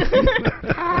time.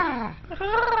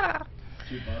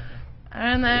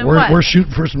 And then We're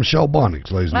shooting for some Shell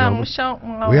Bonics, ladies and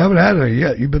gentlemen. We haven't had any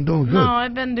yet. You've been doing good. No,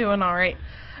 I've been doing all right.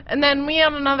 And then we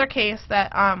had another case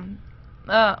that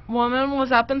a woman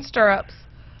was up in stirrups.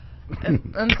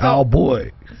 And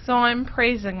Cowboy. So I'm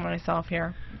praising myself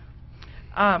here.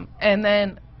 And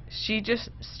then she just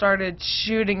started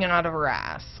shooting out of her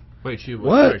ass. Wait,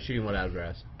 what? Shooting what out of her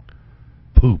ass?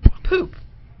 Poop. Poop.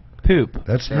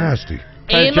 That's nasty.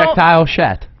 Projectile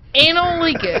shat. Anal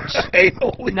leakage.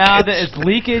 Anal leakage. No, it's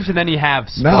leakage, and then you have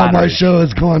splatters. Now my show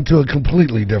has gone to a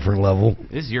completely different level.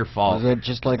 This is your fault. Is it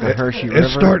just like a Hershey River?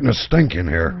 It's starting to stink in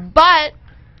here. But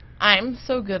I'm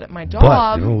so good at my job.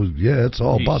 But, you know, yeah, it's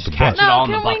all about the butt. No,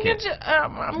 can we get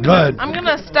I'm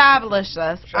gonna establish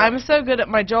this. Sure. I'm so good at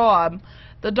my job.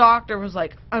 The doctor was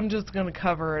like, I'm just gonna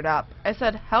cover it up. I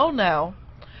said, hell no.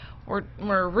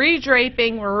 We're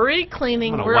re-draping, we're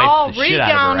re-cleaning, we're all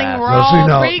re-gowning, we're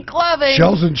all re-gloving.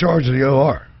 Shell's in charge of the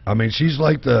OR. I mean, she's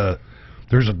like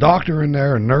there's a doctor in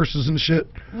there and nurses and shit.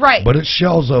 Right. But it's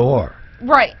Shell's OR.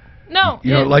 Right. No.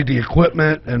 You know, like the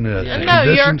equipment and the No,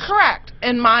 conditions. you're correct.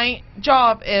 And my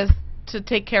job is to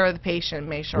take care of the patient and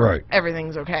make sure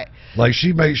everything's okay. Like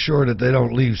she makes sure that they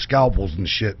don't leave scalpels and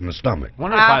shit in the stomach. I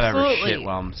wonder if I've ever shit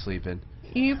while I'm sleeping.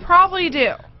 You probably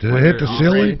do. Did it hit the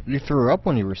ceiling? You threw up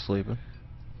when you were sleeping.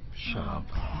 Shut up.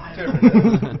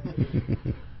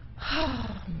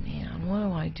 Oh, man, what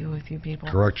do I do with you people?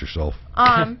 Correct yourself.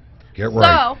 Get So,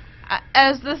 right.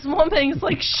 as this woman is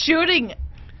like shooting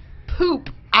poop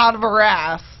out of her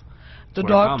ass, the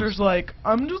doctor's like,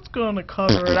 I'm just going to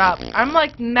cover it up. I'm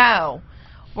like, no.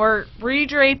 We're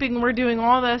re-draping, we're doing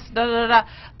all this, da-da-da.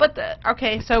 But,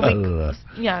 okay, so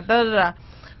we, yeah, da-da-da.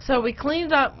 So we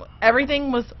cleaned up,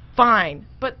 everything was fine.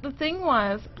 But the thing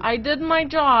was, I did my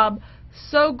job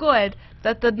so good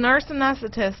that the nurse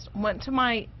anesthetist went to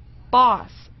my boss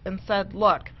and said,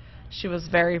 look, she was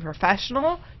very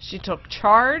professional, she took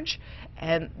charge,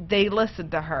 and they listened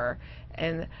to her.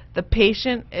 And the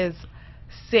patient is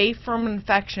safe from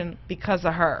infection because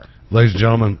of her. Ladies and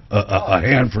gentlemen, a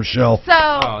hand for Shell. So,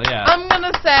 I'm going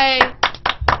to say,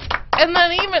 and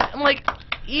then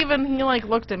even he like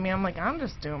looked at me. I'm like, I'm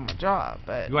just doing my job.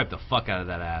 But you wiped the fuck out of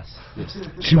that ass.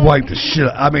 She wiped the shit.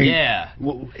 I mean,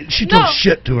 she took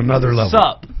shit to another level.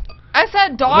 Sup? I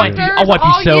said, doctors, I'll wipe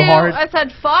you so hard. I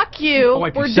said, fuck you.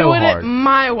 We're doing it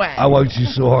my way. I wiped you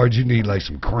so hard you need like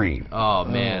some cream. Oh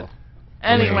man.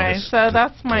 Anyway, so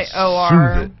that's my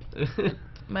OR.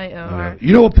 My OR.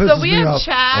 You know what pisses me off? So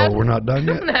we have Chad. Oh, we're not done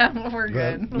yet? No, we're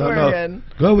good. No, we're good.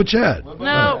 Go with Chad.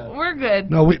 No, we're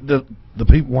good. No, the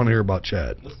people want to hear about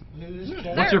Chad.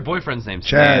 What's your boyfriend's name?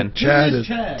 Chad. Chad is.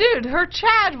 Dude, her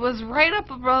Chad was right up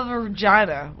above her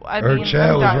vagina. Her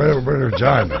Chad was right over her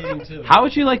vagina. How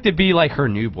would you like to be like her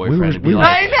new boyfriend? I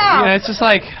know. Yeah, it's just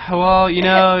like, well, you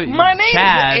know, my name's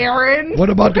Chad. Aaron.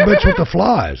 What about the bitch with the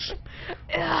flies?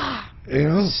 You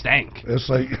know, stank. It's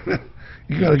like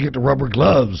you got to get the rubber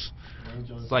gloves.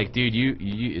 It's like, dude,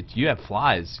 you have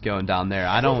flies going down there.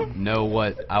 I don't know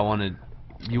what I want to.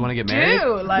 You want to get married?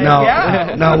 Dude, like,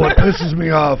 now what pisses me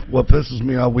off?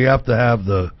 We have to have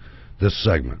this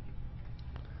segment.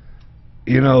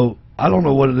 You know, I don't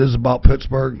know what it is about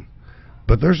Pittsburgh,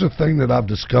 but there's a thing that I've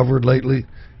discovered lately.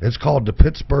 It's called the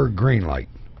Pittsburgh green light.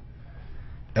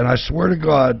 And I swear to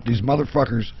God, these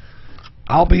motherfuckers,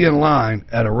 I'll be in line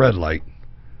at a red light.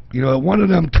 You know, at one of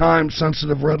them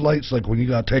time-sensitive red lights, like when you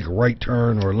got to take a right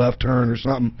turn or a left turn or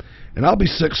something, and I'll be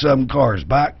 6-7 cars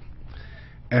back,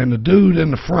 and the dude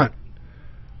in the front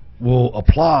will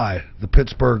apply the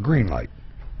Pittsburgh green light.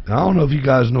 Now, I don't know if you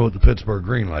guys know what the Pittsburgh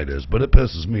green light is, but it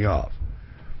pisses me off.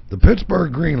 The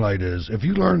Pittsburgh green light is, if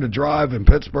you learn to drive in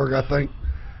Pittsburgh, I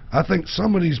think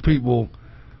some of these people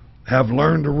have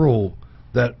learned the rule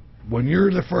that when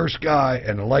you're the first guy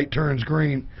and the light turns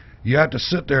green, you have to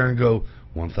sit there and go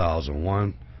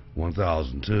 1001,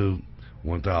 1002,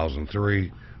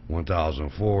 1003,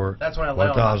 1004, That's when I lay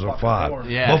on that fucking 1005. floor.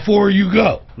 Yeah. Before you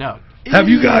go. No. Have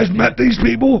you guys met these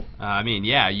people? I mean,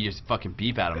 yeah, you just fucking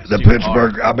beep at them. The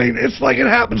Pittsburgh, I mean, it's like it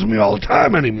happens to me all the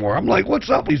time anymore. I'm like, what's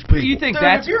up with these people? You think Dude,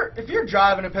 that's... if you're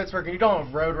driving in Pittsburgh and you don't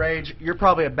have road rage, you're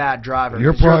probably a bad driver.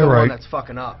 You're probably the right. one that's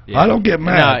fucking up. Yeah. I don't get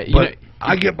mad, but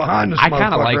I get behind this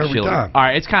motherfucker every time. All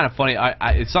right, it's kind of funny.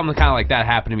 It's something kind of like that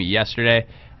happened to me yesterday.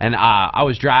 And I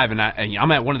was driving, and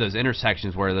I'm at one of those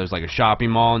intersections where there's like a shopping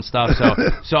mall and stuff.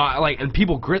 So I like, and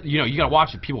people you gotta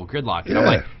watch it. People gridlock. And I'm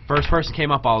like, first person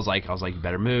came up, I was like, you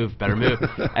better move.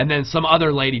 And then some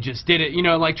other lady just did it,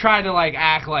 like tried to like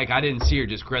act like I didn't see her,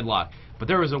 just gridlock. But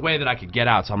there was a way that I could get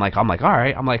out, so I'm like, all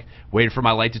right. I'm like waiting for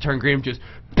my light to turn green. Just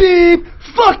beep,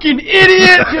 fucking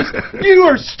idiot! You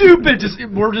are stupid.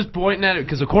 We're just pointing at it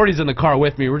because Cordy's in the car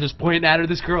with me. We're just pointing at her.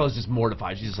 This girl is just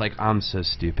mortified. She's just like, I'm so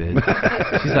stupid.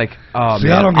 She's like, oh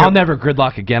man, I'll never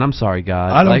gridlock again. I'm sorry,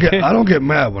 God. I don't get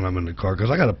mad when I'm in the car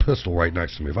because I got a pistol right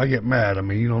next to me. If I get mad, I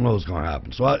mean, you don't know what's gonna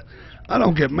happen. So I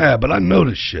don't get mad, but I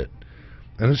notice shit.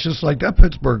 And it's just like that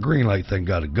Pittsburgh green light thing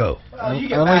got to go.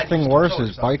 The only thing worse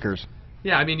is bikers.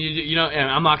 Yeah, I mean, you know,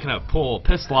 and I'm not gonna pull a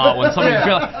pistol out when somebody's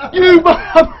like, you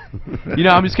mom.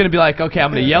 I'm just gonna be like, okay, I'm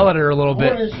gonna yell at her a little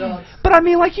bit. But I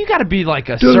mean, like, you gotta be like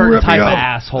a certain type of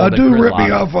asshole. A dude ripped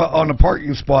me off on a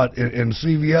parking spot in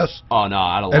CVS. Oh no,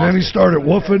 I don't. And then he started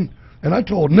woofing, and I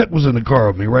told Nick was in the car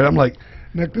with me, right? I'm like,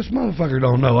 Nick, this motherfucker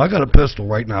don't know. I got a pistol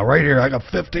right now, right here. I got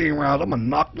 15 rounds. I'm gonna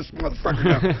knock this motherfucker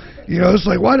down. It's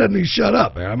like, why doesn't he shut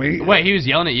up, man? I mean, wait, he was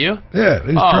yelling at you? Yeah.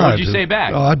 He's what'd you say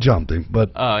back? Oh, I jumped him,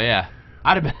 but. Oh yeah.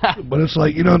 But it's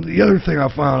like, the other thing I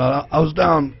found out, I was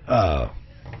down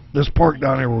this park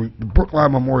down there, the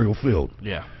Brookline Memorial Field.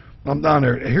 Yeah. I'm down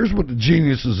there. Here's what the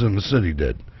geniuses in the city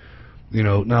did.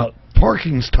 Now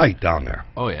parking's tight down there.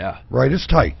 Oh yeah. Right, it's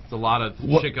tight. It's a lot of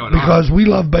shit going on. Because we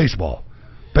love baseball.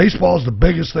 Baseball is the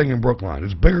biggest thing in Brookline.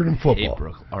 It's bigger than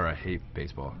football. I hate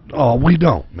baseball. Oh, we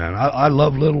don't, man. I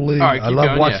love Little League. Right, I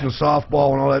love watching the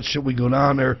softball and all that shit. We go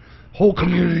down there. Whole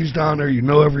community's down there. You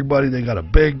know everybody. They got a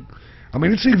big... I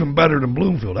mean, it's even better than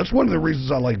Bloomfield. That's one of the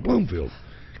reasons I like Bloomfield.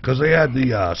 Because they had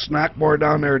the snack bar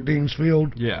down there at Dean's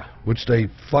Field. Yeah. Which they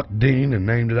fucked Dean and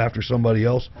named it after somebody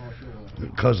else.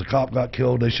 Because the cop got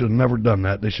killed. They should have never done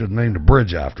that. They should have named a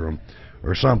bridge after him.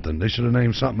 Or something. They should have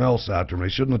named something else after him. They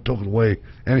shouldn't have took it away.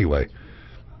 Anyway.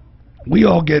 We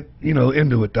all get,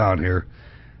 into it down here.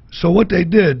 So what they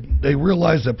did, they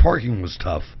realized that parking was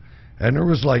tough. And there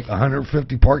was like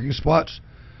 150 parking spots.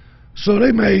 So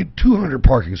they made 200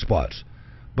 parking spots.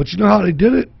 But you know how they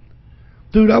did it?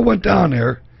 Dude, I went down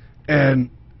there, and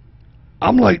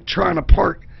I'm like trying to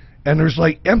park, and there's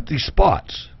like empty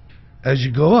spots as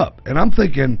you go up. And I'm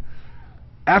thinking,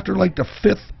 after like the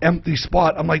 5th empty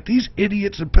spot, I'm like, these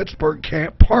idiots in Pittsburgh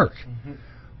can't park.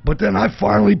 But then I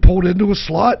finally pulled into a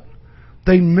slot.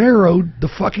 They narrowed the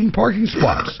fucking parking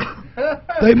spots.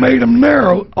 They made them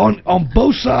narrow on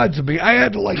both sides of me. I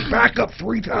had to like back up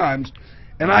 3 times.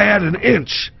 And I had an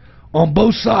inch on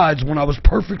both sides when I was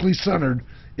perfectly centered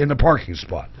in the parking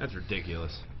spot. That's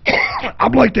ridiculous.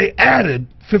 I'm like, they added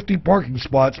 50 parking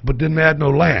spots, but didn't add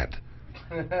no land.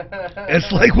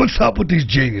 It's like, what's up with these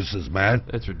geniuses, man?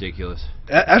 That's ridiculous.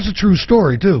 That's a true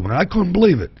story, too, man. I couldn't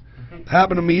believe it. It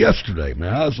happened to me yesterday,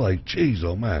 man. I was like, geez,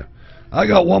 oh, man. I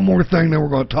got one more thing, then we're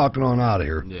going to talk it on out of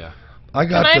here. Yeah.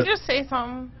 Can I just say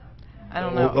something? I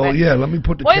don't know. Oh yeah, let me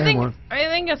put the camera on. I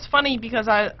think it's funny because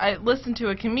I listened to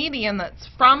a comedian that's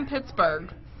from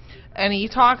Pittsburgh, and he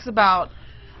talks about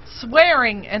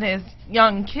swearing and his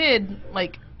young kid,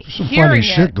 like, There's some hearing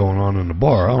funny shit going on in the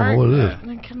bar. I don't know what it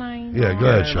is. Can I? Yeah, go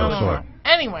ahead, Sean. Sorry.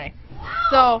 Anyway,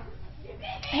 so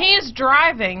he's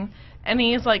driving, and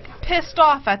he's, like, pissed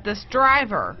off at this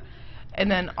driver,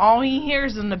 and then all he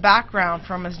hears in the background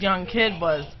from his young kid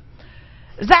was,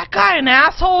 "Is that guy an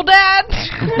asshole, Dad?"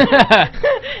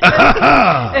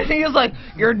 and he was like,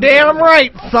 "You're damn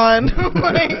right, son."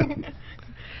 Like,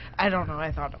 I don't know.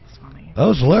 I thought it was funny. That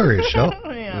was hilarious, Joe.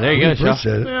 Yeah. There you go, Joe.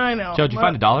 Appreciate it. Yeah, I know. Joe, did you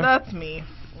find $1? That's me.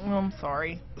 Well, I'm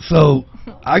sorry. So,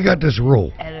 I got this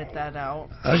rule. Edit that out.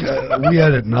 We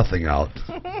edit nothing out.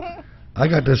 I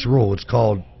got this rule. It's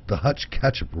called the Hutch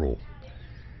Ketchup rule.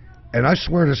 And I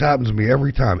swear this happens to me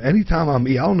every time. Anytime I'm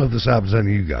eating, I don't know if this happens to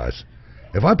any of you guys.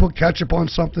 If I put ketchup on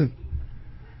something,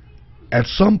 at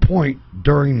some point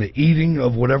during the eating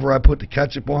of whatever I put the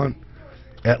ketchup on,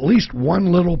 at least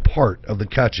one little part of the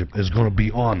ketchup is going to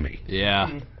be on me. Yeah.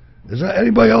 Is that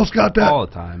anybody else got that? All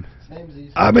the time.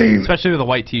 I mean, especially with a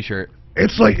white T-shirt.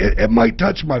 It's like it might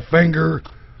touch my finger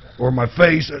or my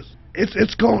face.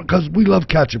 It's going because we love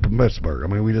ketchup in Pittsburgh.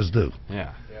 I mean, we just do.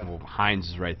 Yeah. Well, Heinz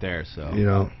is right there,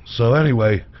 so. So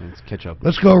anyway, it's ketchup.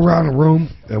 Let's go around the room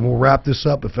and we'll wrap this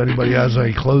up. If anybody has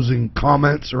any closing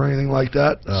comments or anything like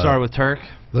that. Start with Turk.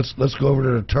 Let's go over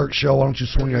to the Turk show. Why don't you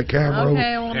swing that camera over?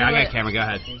 Yeah, I got a camera. Go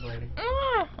ahead.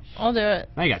 I'll do it.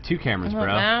 Now you got 2 cameras, bro.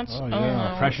 Oh,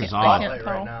 yeah. Pressure's on.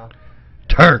 Right now.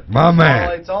 Turk, my man.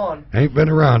 Spotlight's on. Ain't been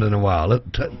around in a while.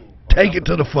 Take it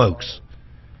to the folks.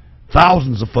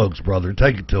 Thousands of folks, brother.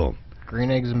 Take it to them.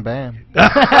 Green eggs and bam.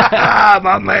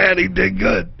 My man, he did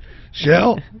good.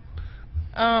 Shell?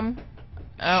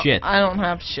 Shit. I don't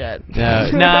have shit.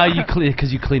 No, you clean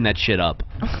because you clean that shit up.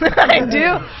 I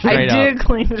do. Straight I do up.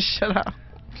 clean the shit up.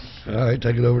 All right,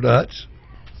 take it over to Hutch.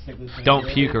 Don't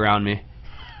puke around me.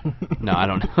 No, I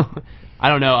don't know. I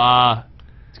don't know.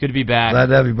 It's good to be back. Glad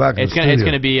to have you back in It's the gonna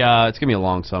studio. be a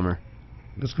long summer.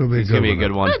 It's gonna be It's gonna be a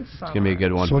good one. Good It's gonna be a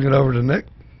good one. Swing it over to Nick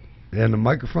and the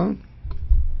microphone.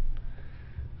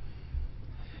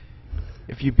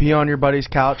 If you pee on your buddy's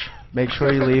couch, make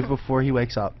sure you leave before he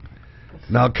wakes up.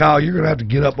 Now, Kyle, you're gonna have to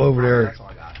get up over there.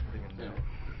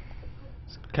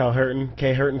 Kyle Hurton,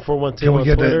 K Hurton 412 Can we on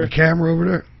get Twitter. the camera over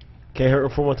there? K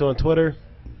Hurton 412 on Twitter.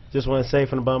 Just want to say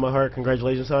from the bottom of my heart,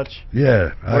 congratulations, Hutch.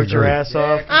 Yeah, I Worked your agree. ass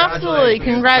off. Absolutely, I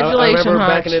congratulations, remember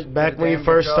Hutch. back when you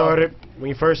first started. When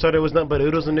you first started, it was nothing but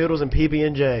oodles and noodles and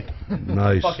PB&J.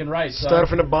 Nice. Fucking right. Son. Started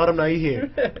from the bottom, now you here.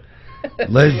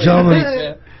 Ladies and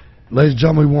gentlemen, ladies and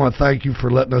gentlemen, we want to thank you for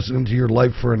letting us into your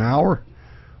life for an hour.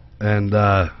 And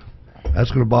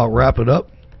that's going to about wrap it up.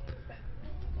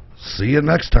 See you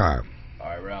next time. All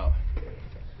right, we're out.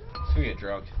 Let's go get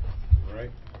drunk.